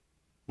goes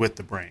with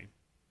the brain.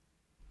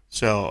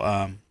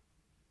 So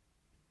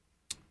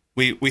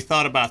we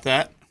thought about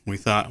that. We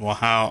thought, well,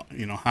 how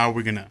are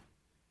we gonna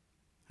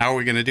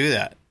do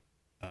that?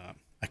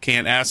 I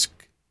can't ask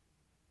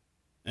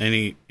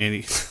any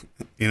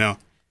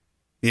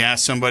you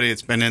ask somebody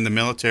that's been in the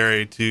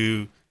military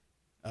to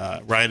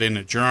write in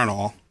a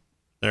journal,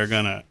 they're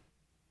gonna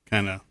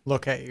kind of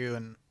look at you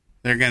and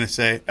they're gonna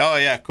say, "Oh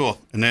yeah, cool."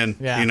 And then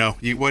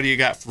what do you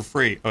got for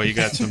free? Oh, you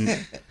got some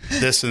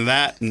this and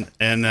that,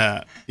 and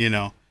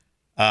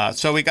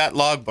so we got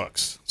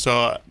logbooks.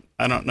 So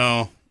I don't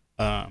know,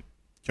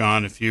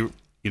 John, if you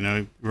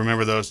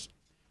remember those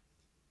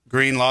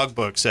green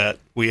logbooks that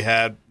we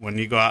had when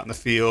you go out in the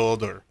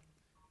field, or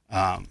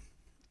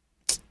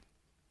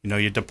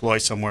you deploy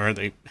somewhere,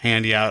 they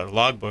hand you out a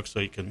logbook so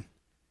you can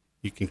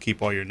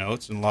keep all your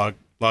notes and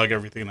log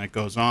everything that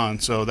goes on.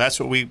 So that's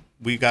what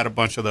we got, a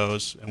bunch of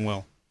those,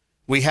 and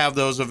we have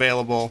those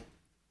available.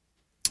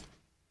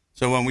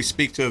 So when we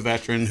speak to a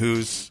veteran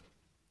who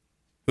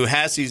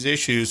has these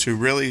issues, who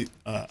really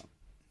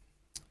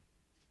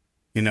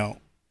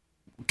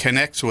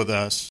connects with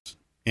us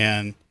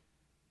and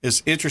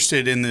is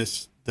interested in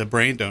the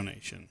brain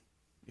donation,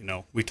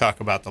 we talk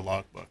about the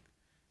logbook,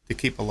 to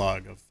keep a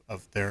log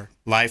of their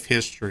life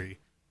history,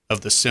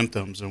 of the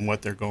symptoms and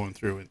what they're going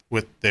through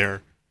with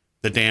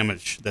the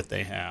damage that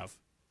they have.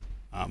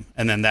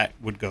 And then that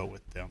would go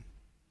with them.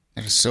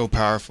 That is so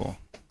powerful.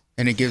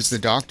 And it gives the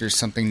doctors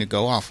something to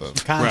go off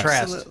of.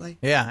 Contrast. Absolutely.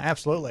 Yeah,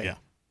 absolutely. Yeah.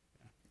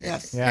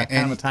 Yes. Yeah,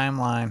 kind of a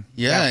timeline.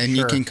 Yeah, and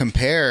sure. you can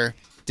compare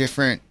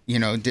different,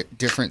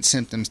 different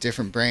symptoms,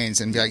 different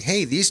brains, and be like,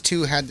 hey, these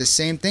two had the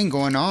same thing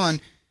going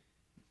on.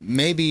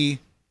 Maybe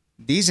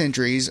these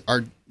injuries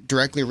are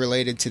directly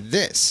related to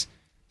this.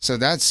 So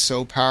that's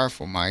so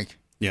powerful, Mike.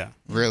 Yeah.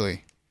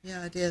 Really.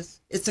 Yeah, it is.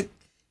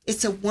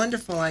 It's a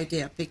wonderful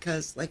idea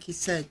because, like he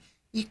said,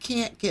 you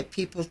can't get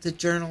people to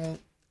journal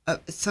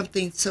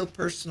something so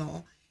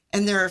personal,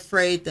 and they're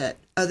afraid that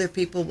other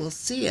people will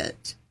see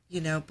it,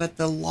 but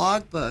the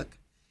logbook,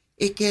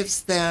 it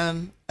gives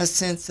them a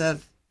sense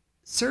of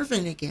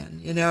serving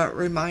again. It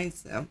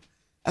reminds them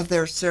of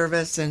their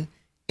service, and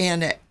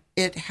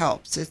it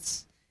helps.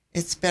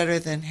 It's better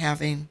than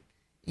having,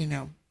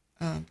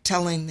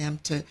 telling them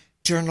to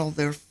journal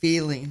their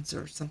feelings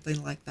or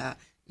something like that.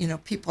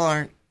 People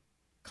aren't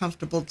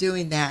comfortable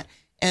doing that,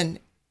 and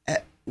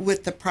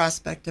with the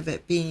prospect of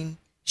it being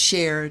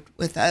shared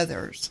with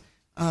others.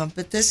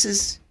 But this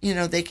is,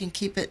 they can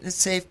keep it in a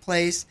safe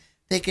place.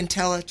 They can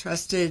tell a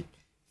trusted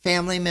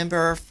family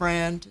member or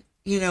friend,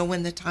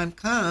 when the time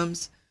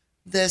comes,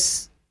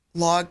 this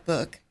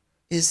logbook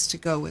is to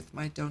go with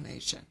my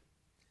donation.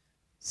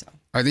 So,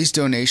 are these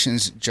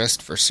donations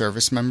just for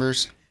service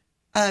members?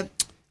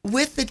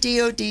 With the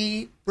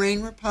DoD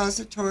Brain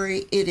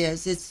Repository, it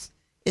is.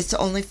 It's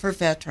only for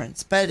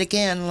veterans. But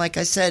again, like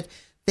I said,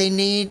 they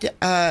need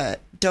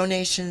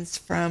donations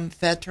from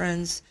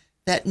veterans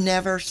that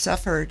never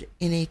suffered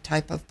any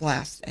type of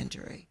blast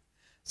injury,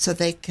 so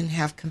they can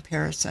have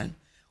comparison.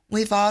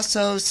 We've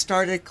also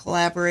started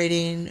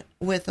collaborating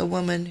with a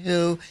woman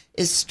who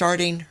is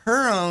starting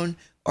her own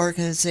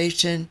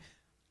organization,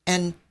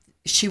 and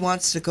she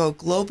wants to go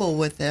global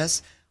with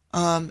this.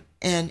 And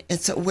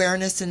it's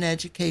awareness and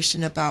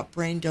education about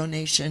brain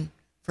donation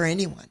for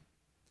anyone.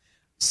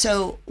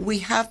 So we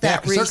have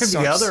that resource.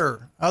 There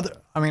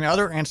could be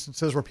other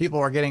instances where people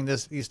are getting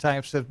these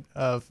types of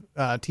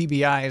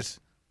TBIs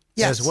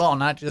as well,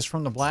 not just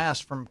from the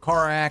blast, from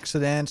car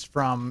accidents,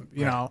 from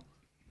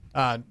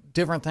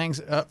different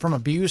things, from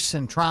abuse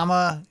and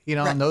trauma,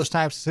 and those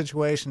types of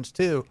situations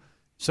too.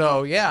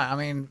 So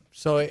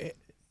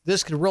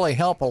this could really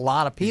help a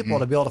lot of people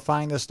to be able to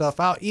find this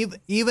stuff out.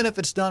 Even if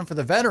it's done for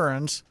the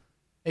veterans,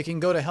 it can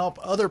go to help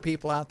other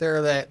people out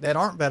there that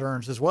aren't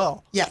veterans as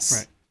well. Yes.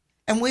 Right.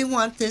 And we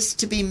want this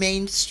to be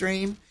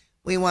mainstream.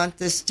 We want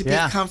this to be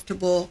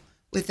comfortable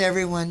with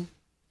everyone,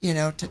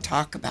 to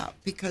talk about,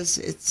 because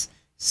it's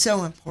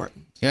so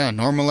important. Yeah,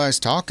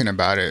 normalize talking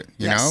about it,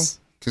 you know?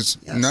 Because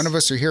none of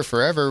us are here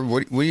forever.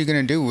 What are you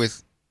going to do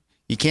with...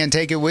 You can't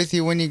take it with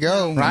you when you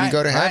go, when you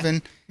go to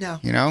heaven. No.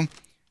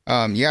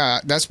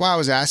 That's why I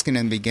was asking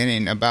in the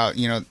beginning about,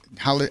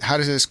 how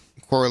does this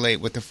correlate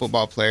with the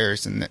football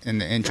players and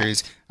the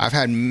injuries? Right. I've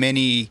had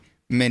many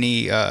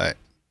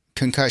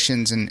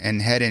concussions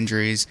and head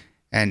injuries,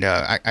 and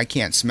I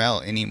can't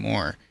smell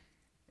anymore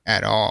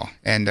at all.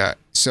 And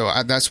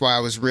that's why I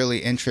was really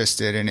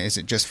interested in, is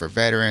it just for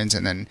veterans?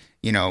 And then,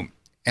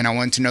 and I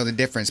wanted to know the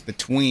difference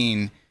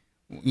between,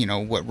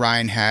 what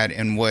Ryan had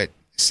and what,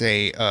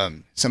 say,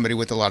 somebody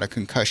with a lot of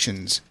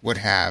concussions would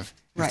have,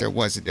 if there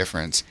was a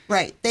difference.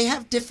 Right. They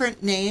have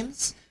different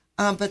names,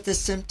 but the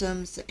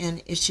symptoms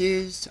and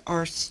issues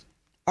are,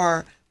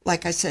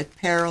 like I said,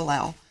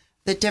 parallel.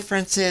 The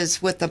difference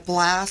is with the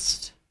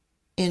blast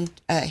in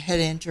head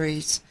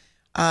injuries,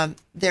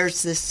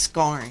 there's this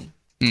scarring.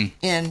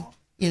 And,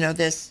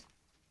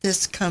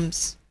 this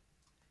comes,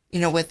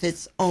 with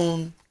its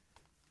own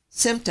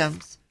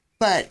symptoms,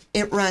 but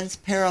it runs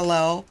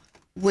parallel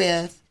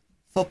with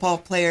football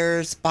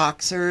players,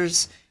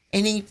 boxers,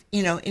 any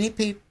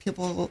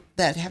people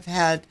that have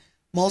had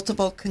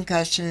multiple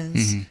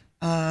concussions.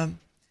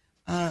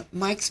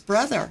 Mike's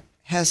brother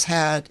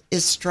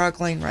is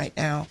struggling right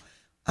now.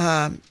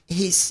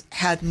 He's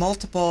had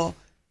multiple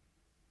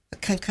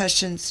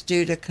concussions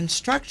due to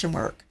construction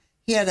work.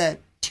 He had a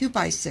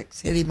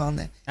 2x6 hit him on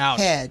the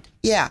head.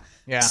 Yeah.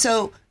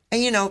 So,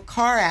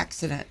 car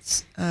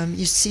accidents,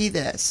 you see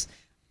this.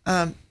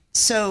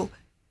 So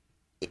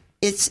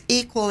it's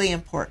equally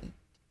important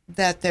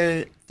that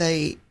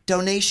the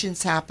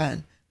donations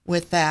happen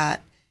with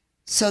that,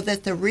 so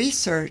that the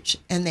research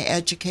and the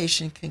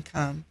education can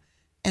come,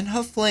 and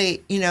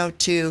hopefully,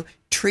 to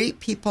treat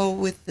people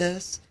with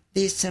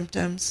these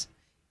symptoms,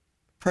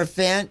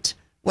 prevent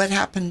what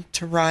happened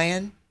to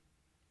Ryan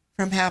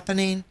from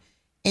happening,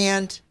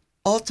 and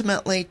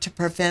ultimately to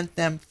prevent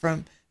them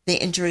from the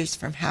injuries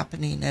from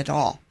happening at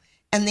all.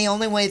 And the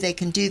only way they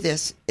can do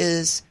this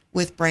is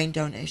with brain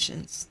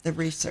donations, the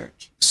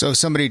research. So if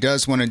somebody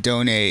does want to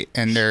donate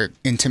and they're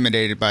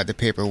intimidated by the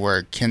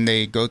paperwork, can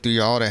they go through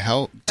y'all to get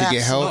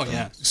help? Oh,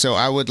 yeah. So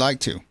I would like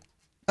to.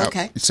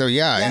 Okay.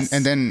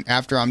 And then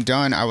after I'm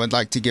done, I would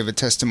like to give a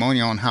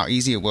testimonial on how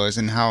easy it was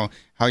and how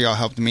y'all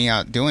helped me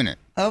out doing it.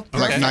 Oh,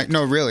 perfect.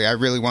 No, really, I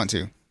really want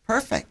to.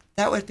 Perfect.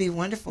 That would be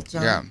wonderful,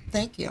 John. Yeah.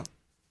 Thank you.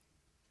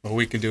 Well,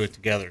 we can do it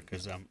together,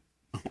 because I'm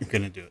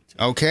going to do it too.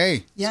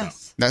 Okay.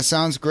 Yes. That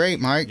sounds great,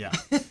 Mike. Yeah.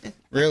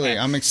 Really,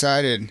 I'm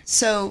excited.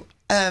 So,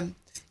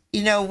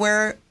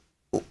 we're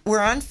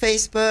on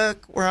Facebook.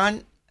 We're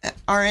on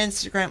our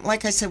Instagram.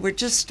 Like I said, we're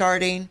just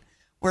starting.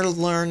 We're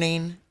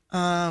learning.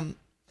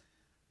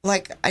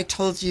 like I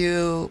told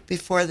you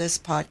before this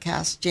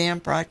podcast, JAM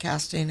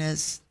Broadcasting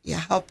has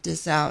helped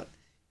us out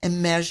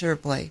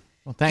immeasurably.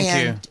 Well, thank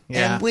you.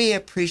 Yeah. And we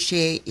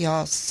appreciate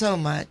y'all so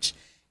much.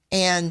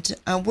 And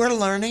we're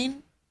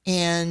learning.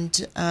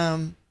 And,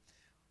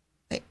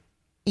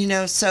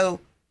 so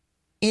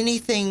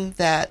anything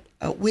that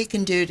we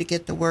can do to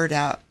get the word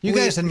out. You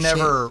guys had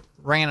never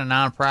ran a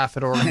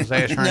nonprofit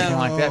organization or anything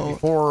like that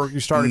before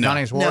you started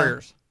Gunny's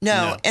Warriors?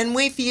 No. And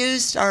we've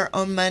used our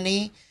own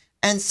money.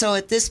 And so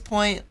at this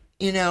point,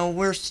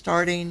 we're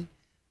starting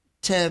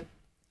to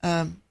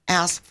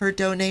ask for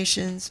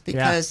donations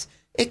because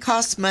it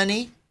costs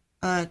money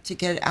to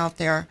get out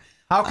there.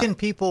 How can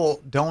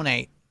people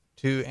donate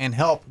to and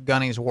help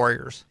Gunny's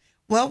Warriors?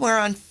 Well, we're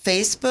on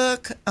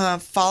Facebook.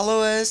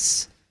 Follow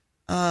us,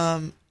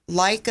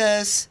 like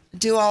us,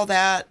 do all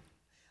that.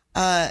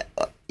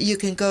 You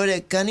can go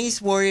to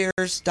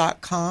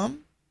gunnyswarriors.com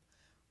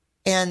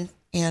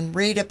and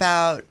read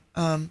about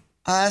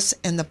us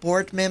and the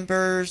board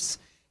members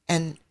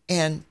and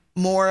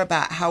more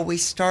about how we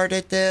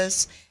started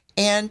this.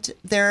 And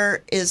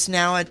there is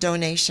now a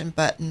donation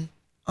button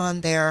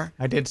on there.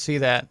 I did see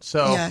that.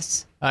 So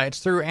yes, it's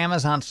through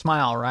Amazon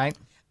Smile, right?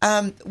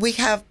 We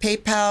have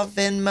PayPal,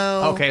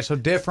 Venmo. Okay, so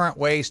different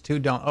ways to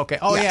donate. Okay.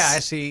 Oh, Yes. yeah, I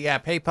see. Yeah,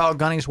 PayPal,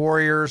 Gunny's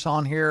Warriors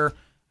on here.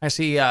 I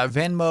see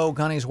Venmo,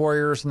 Gunny's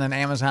Warriors, and then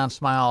Amazon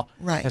Smile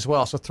as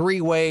well. So 3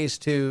 ways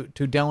to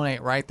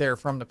donate right there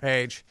from the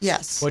page.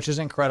 Yes. Which is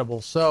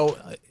incredible. So,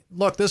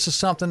 look, this is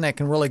something that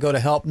can really go to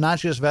help not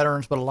just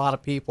veterans, but a lot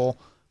of people.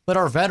 But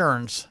our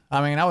veterans,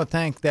 I mean, I would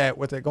think that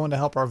with it going to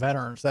help our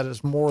veterans, that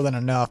is more than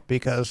enough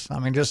because, I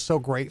mean, just so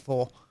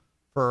grateful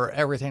for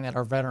everything that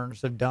our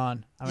veterans have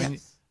done. I mean,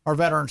 our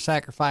veterans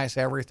sacrifice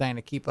everything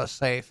to keep us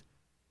safe,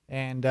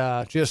 and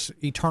just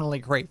eternally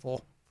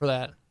grateful for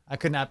that. I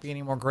could not be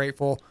any more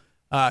grateful.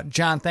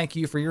 John, thank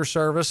you for your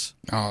service.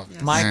 Oh,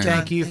 Yes. Mike, man.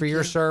 thank you for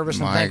your service,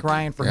 and thank Mike,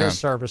 Ryan for his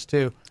service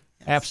too.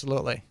 Yes.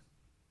 Absolutely.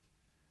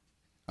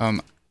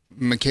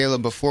 Michaela,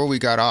 before we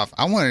got off,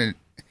 I wanted.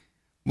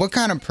 What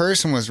kind of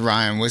person was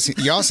Ryan?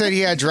 Y'all said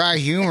he had dry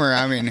humor.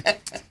 I mean,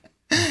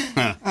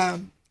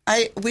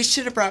 we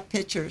should have brought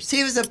pictures.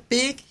 He was a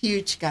big,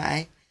 huge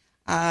guy,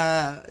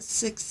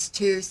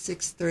 6'2",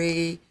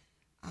 6'3".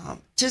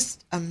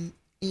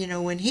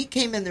 When he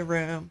came in the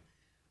room,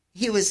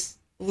 he was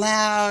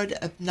loud,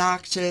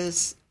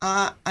 obnoxious.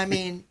 But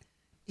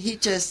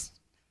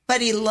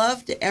he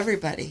loved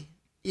everybody,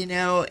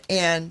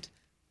 and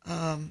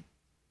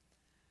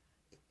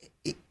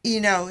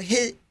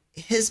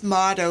his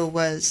motto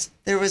was,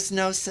 there was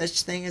no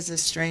such thing as a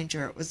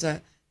stranger. It was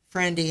a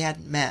friend he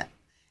hadn't met.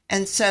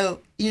 And so,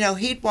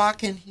 he'd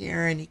walk in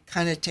here and he'd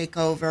kind of take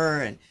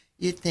over and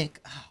you'd think,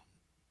 oh,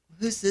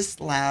 who's this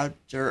loud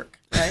jerk,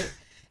 right?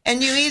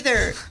 And you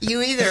either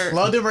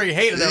loved him or you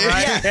hated him,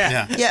 right?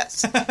 Yeah.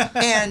 Yes.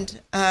 And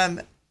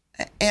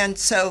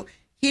so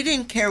he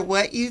didn't care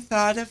what you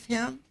thought of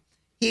him.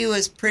 He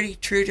was pretty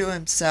true to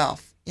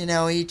himself. He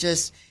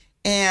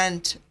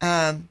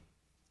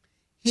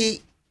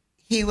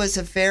was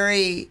a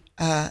very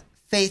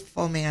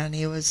faithful man.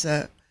 He was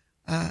a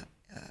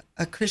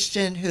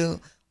Christian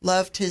who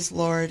loved his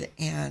Lord,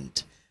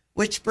 and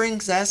which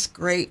brings us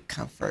great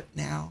comfort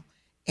now.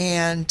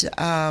 And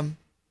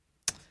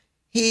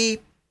he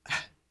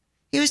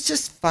was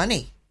just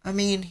funny. I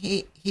mean,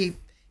 he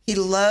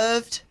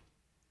loved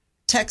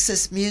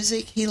Texas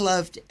music. He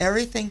loved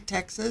everything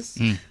Texas.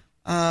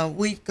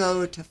 We'd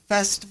go to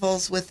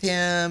festivals with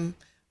him,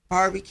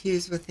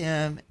 barbecues with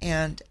him,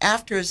 and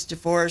after his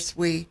divorce,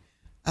 he'd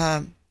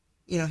come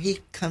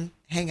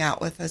hang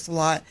out with us a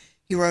lot.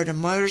 He rode a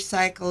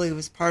motorcycle. He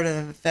was part of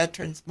a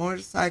veterans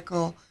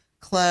motorcycle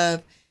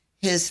club.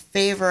 His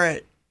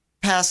favorite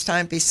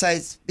pastime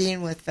besides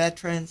being with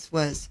veterans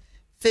was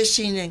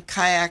fishing and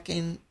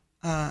kayaking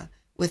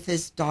with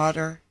his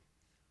daughter,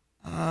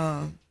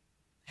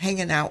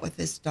 hanging out with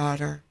his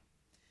daughter.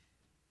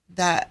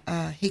 That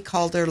he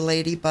called her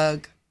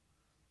Ladybug,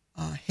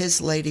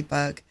 his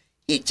Ladybug.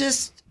 He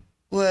just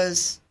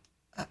was,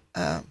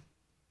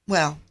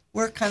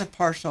 we're kind of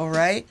partial,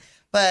 right?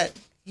 But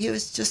he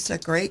was just a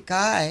great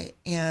guy.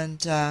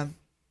 And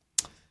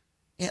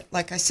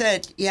like I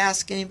said, you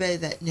ask anybody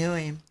that knew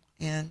him,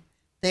 and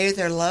they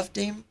either loved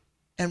him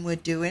and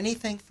would do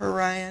anything for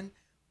Ryan,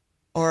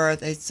 or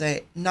they'd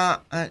say,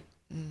 not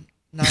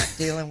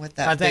dealing with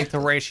that. I think the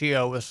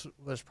ratio was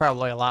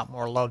probably a lot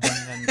more love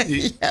than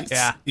Yes.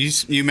 Yeah.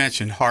 You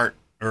mentioned Hart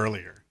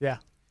earlier. Yeah.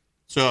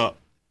 So,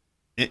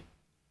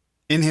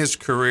 in his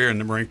career in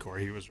the Marine Corps,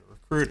 he was a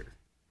recruiter.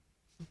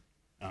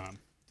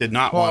 Did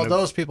not Well, want to.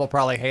 those people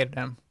probably hated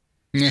him.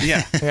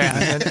 Yeah,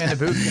 Yeah, in the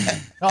boot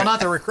camp. Oh,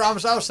 not the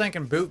recruit. I was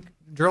thinking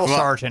drill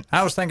sergeant.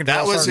 I was thinking drill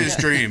that was sergeant. his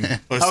dream,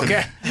 was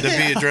Okay. to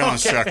be a drill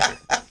instructor.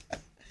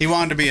 He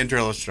wanted to be a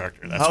drill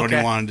instructor. That's what he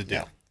Okay. wanted to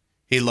do.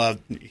 He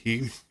loved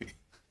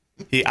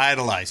he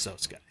idolized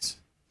those guys.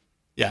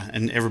 Yeah,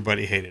 and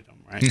everybody hated him,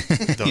 right?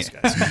 Those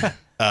guys.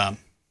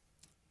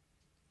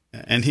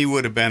 And he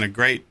would have been a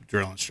great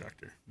drill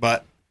instructor,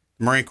 but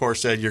the Marine Corps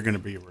said you're going to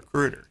be a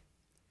recruiter.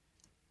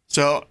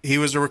 So he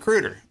was a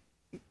recruiter.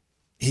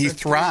 he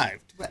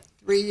thrived. What,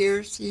 3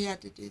 years he had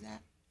to do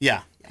that?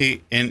 Yeah.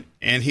 He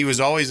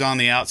was always on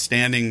the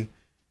outstanding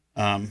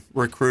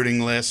recruiting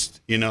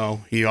list. You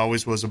know, he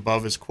always was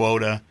above his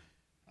quota,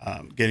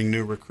 getting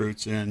new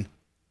recruits in.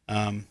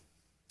 But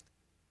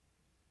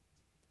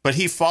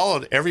he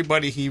followed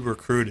everybody he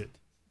recruited.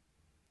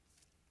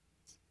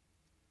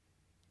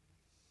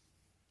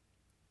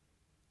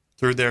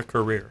 Through their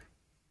career.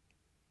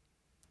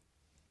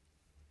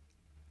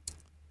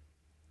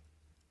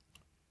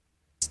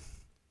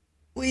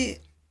 Go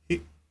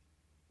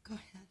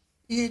ahead.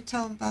 You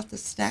tell them about the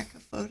stack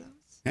of photos?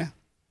 Yeah.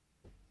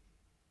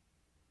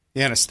 He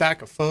had a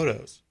stack of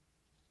photos.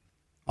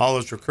 All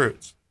those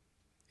recruits.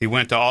 He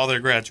went to all their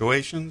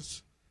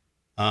graduations.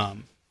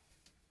 You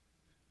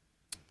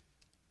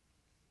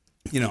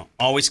know,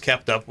 always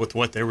kept up with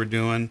what they were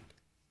doing,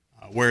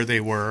 where they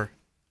were.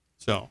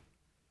 So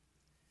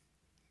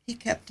he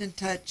kept in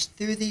touch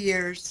through the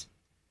years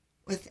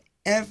with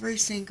every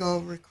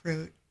single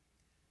recruit.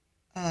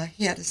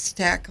 He had a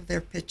stack of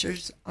their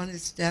pictures on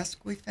his desk,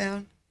 we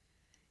found.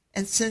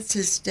 And since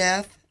his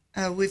death,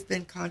 we've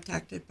been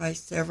contacted by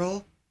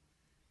several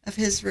of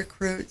his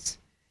recruits.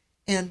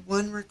 And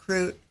one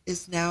recruit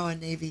is now a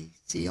Navy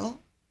SEAL.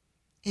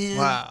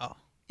 Wow.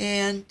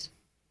 And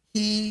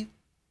he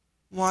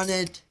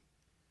wanted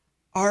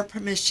our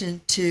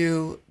permission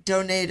to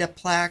donate a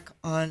plaque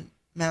on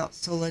Mount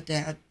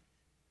Soledad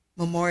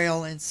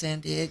Memorial in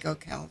San Diego,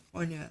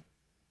 California,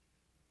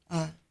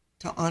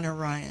 to honor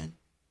Ryan.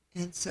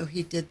 And so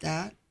he did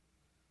that.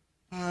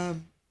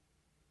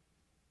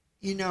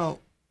 You know,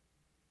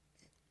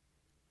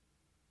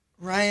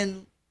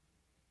 Ryan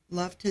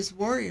loved his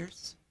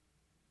warriors.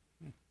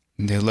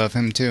 They love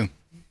him too.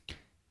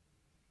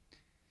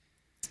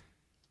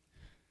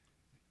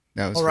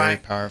 That was very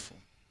powerful.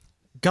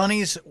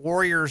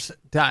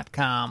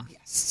 GunniesWarriors.com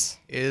Yes.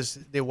 is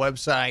the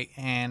website,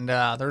 and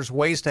there's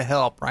ways to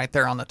help right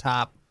there on the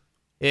top.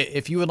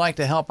 If you would like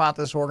to help out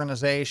this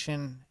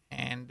organization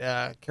and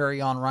carry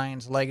on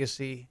Ryan's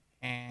legacy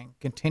and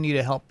continue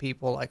to help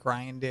people like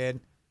Ryan did,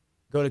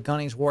 go to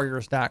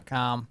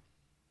GunniesWarriors.com,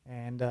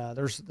 and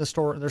there's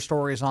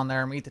stories on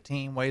there. Meet the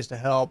team, ways to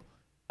help.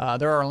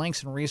 There are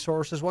links and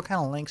resources. What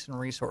kind of links and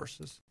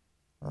resources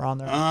are on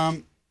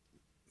there?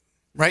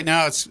 Right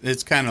now,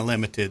 it's kind of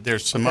limited.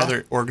 There's some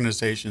other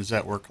organizations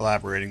that we're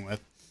collaborating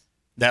with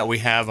that we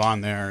have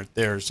on there.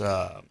 There's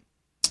a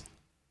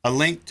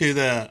link to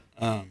the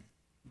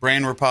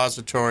brain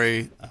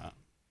repository,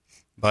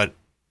 but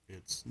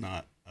it's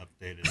not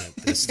updated at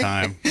this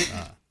time.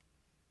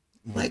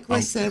 Like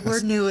we said,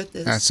 we're new at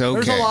this. That's okay.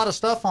 There's a lot of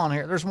stuff on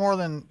here. There's more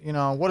than,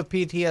 what if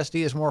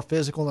PTSD is more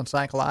physical than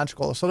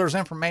psychological? So there's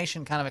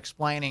information kind of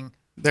explaining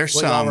There's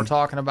what y'all some. were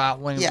talking about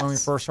when we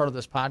Yes. first started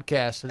this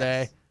podcast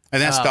today.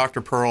 And that's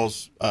Dr.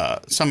 Pearl's,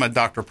 some of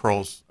Dr.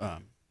 Pearl's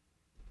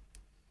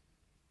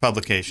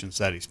publications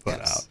that he's put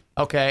Yes.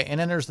 out. Okay, and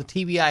then there's the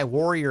TBI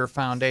Warrior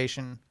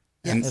Foundation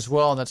as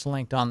well that's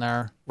linked on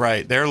there.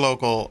 Right. They're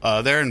local.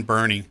 They're in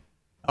Bernie.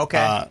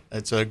 Okay.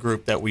 It's a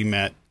group that we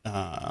met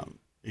a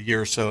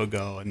year or so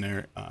ago, and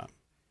they're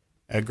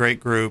a great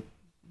group.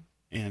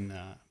 And,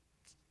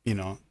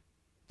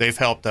 they've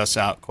helped us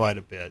out quite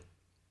a bit.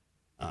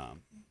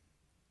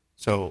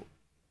 So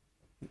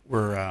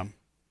we're...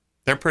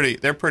 They're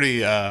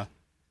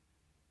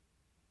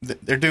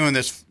doing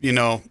this,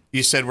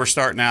 you said we're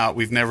starting out.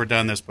 We've never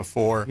done this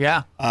before.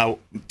 Yeah.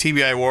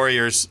 TBI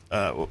Warriors,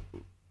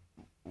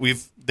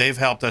 they've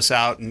helped us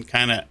out and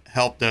kind of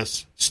helped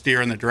us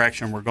steer in the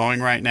direction we're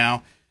going right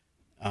now,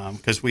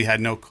 because we had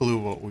no clue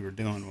what we were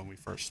doing when we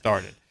first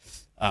started.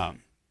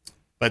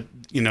 But,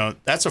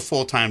 that's a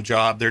full-time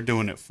job. They're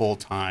doing it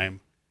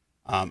full-time,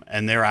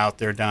 and they're out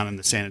there down in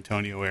the San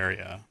Antonio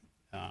area,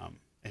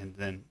 and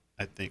then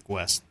I think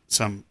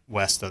some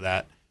west of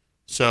that.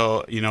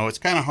 So, it's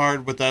kind of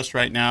hard with us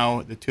right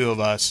now, the two of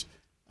us.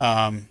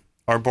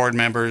 Our board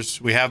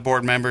members, we have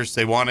board members,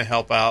 they want to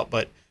help out,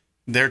 but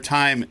their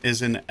time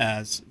isn't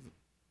as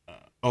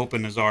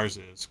open as ours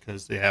is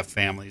because they have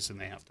families and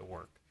they have to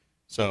work.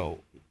 So,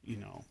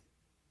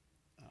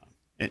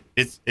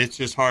 it's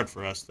just hard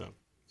for us to.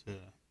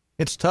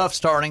 It's tough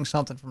starting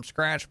something from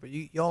scratch, but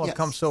y'all have Yes.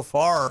 come so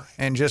far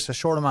in just a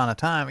short amount of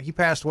time. He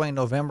passed away in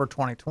November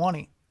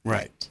 2020.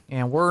 Right.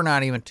 And we're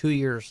not even 2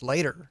 years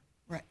later.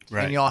 Right.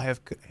 Right. And y'all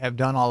have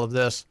done all of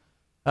this.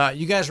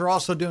 You guys are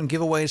also doing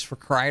giveaways for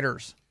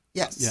Kriders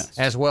Yes. Yes.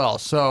 as well.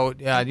 So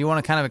do you want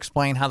to kind of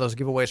explain how those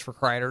giveaways for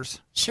Kriders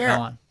Sure. go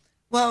on?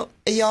 Well,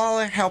 y'all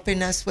are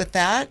helping us with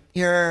that.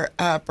 You're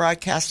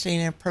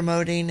broadcasting and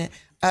promoting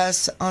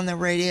us on the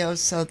radio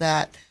so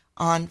that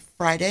on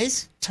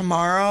Fridays,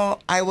 tomorrow,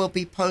 I will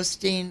be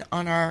posting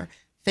on our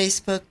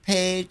Facebook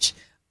page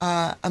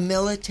a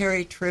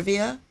military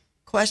trivia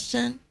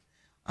question.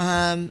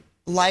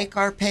 Like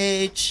our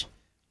page,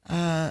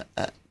 follow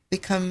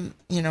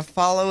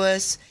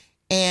us.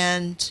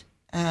 And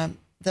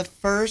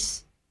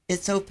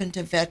it's open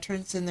to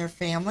veterans and their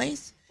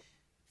families.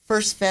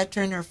 First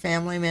veteran or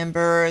family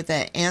member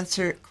that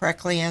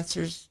correctly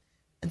answers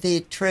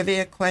the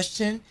trivia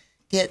question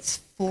gets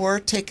 4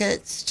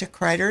 tickets to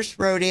Crider's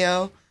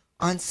Rodeo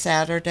on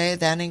Saturday.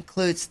 That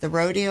includes the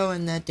rodeo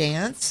and the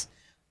dance.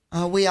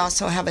 We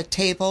also have a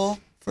table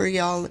for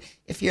y'all,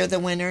 if you're the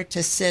winner,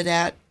 to sit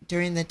at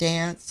during the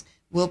dance.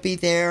 We'll be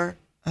there.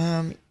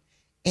 And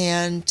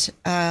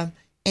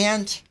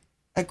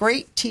a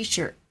great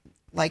T-shirt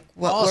like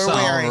what Awesome. we're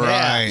wearing. All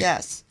right.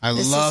 Yes. I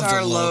This love is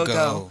our the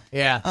logo.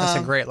 Yeah, that's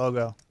a great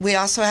logo. We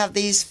also have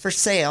these for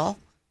sale,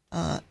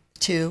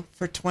 too,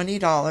 for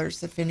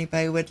 $20 if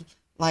anybody would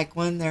like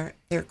one. They're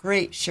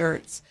great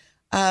shirts.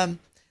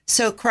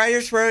 So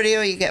Crider's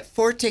Rodeo, you get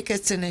 4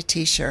 tickets and a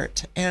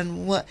T-shirt,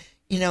 and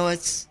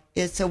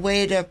it's a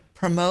way to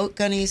promote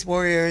Gunny's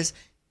Warriors,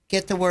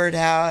 get the word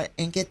out,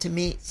 and get to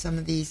meet some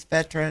of these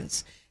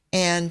veterans.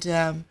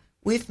 And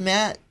we've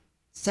met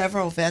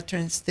several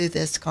veterans through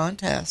this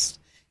contest,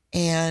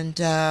 and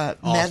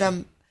met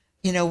them.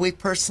 We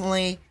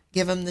personally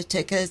give them the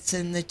tickets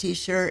and the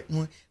T-shirt,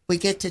 and we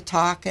get to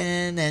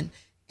talking, and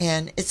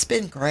it's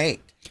been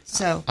great.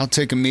 So I'll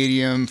take a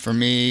medium for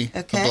me,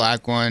 Okay. a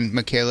black one.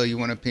 Michaela, you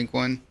want a pink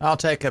one? I'll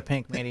take a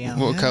pink medium.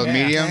 What color?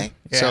 Medium? Okay.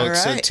 So, Yeah.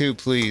 so All right. 2,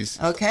 please.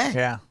 okay,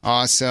 Yeah.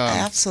 Awesome.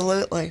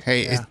 absolutely.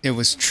 Hey, Yeah. it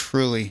was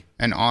truly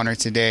an honor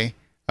today,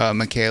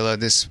 Michaela.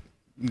 This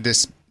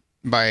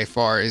by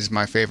far is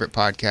my favorite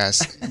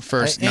podcast.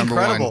 First, number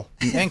Incredible.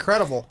 one.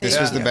 Incredible. This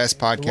was the best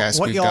podcast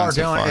What we've y'all done are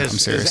so doing far. I'm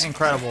is serious.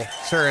 incredible.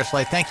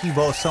 Seriously, thank you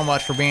both so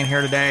much for being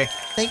here today.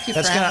 Thank you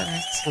That's for going having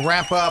us. to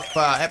wrap up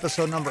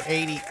episode number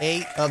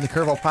 88 of the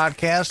Curveball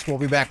Podcast. We'll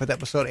be back with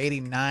episode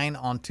 89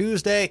 on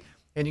Tuesday.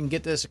 And you can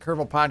get this at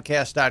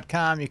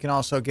curveballpodcast.com. You can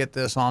also get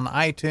this on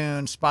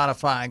iTunes,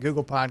 Spotify,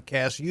 Google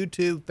Podcasts,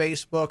 YouTube,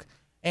 Facebook,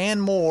 and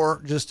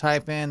more. Just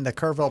type in the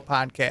Curveball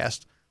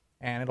Podcast,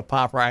 and it'll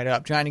pop right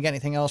up. John, you got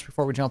anything else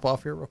before we jump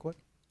off here real quick?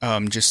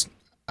 Just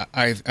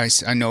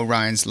I know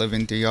Ryan's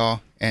living through y'all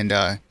and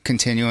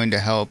continuing to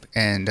help,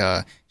 and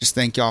just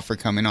thank y'all for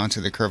coming on to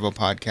the Curveball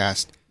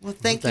Podcast. Well,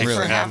 thank you Thanks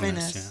for for having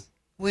having us. us,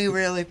 We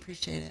really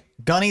appreciate it.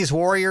 Gunny's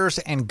Warriors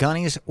and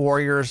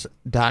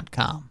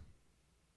Gunny'sWarriors.com.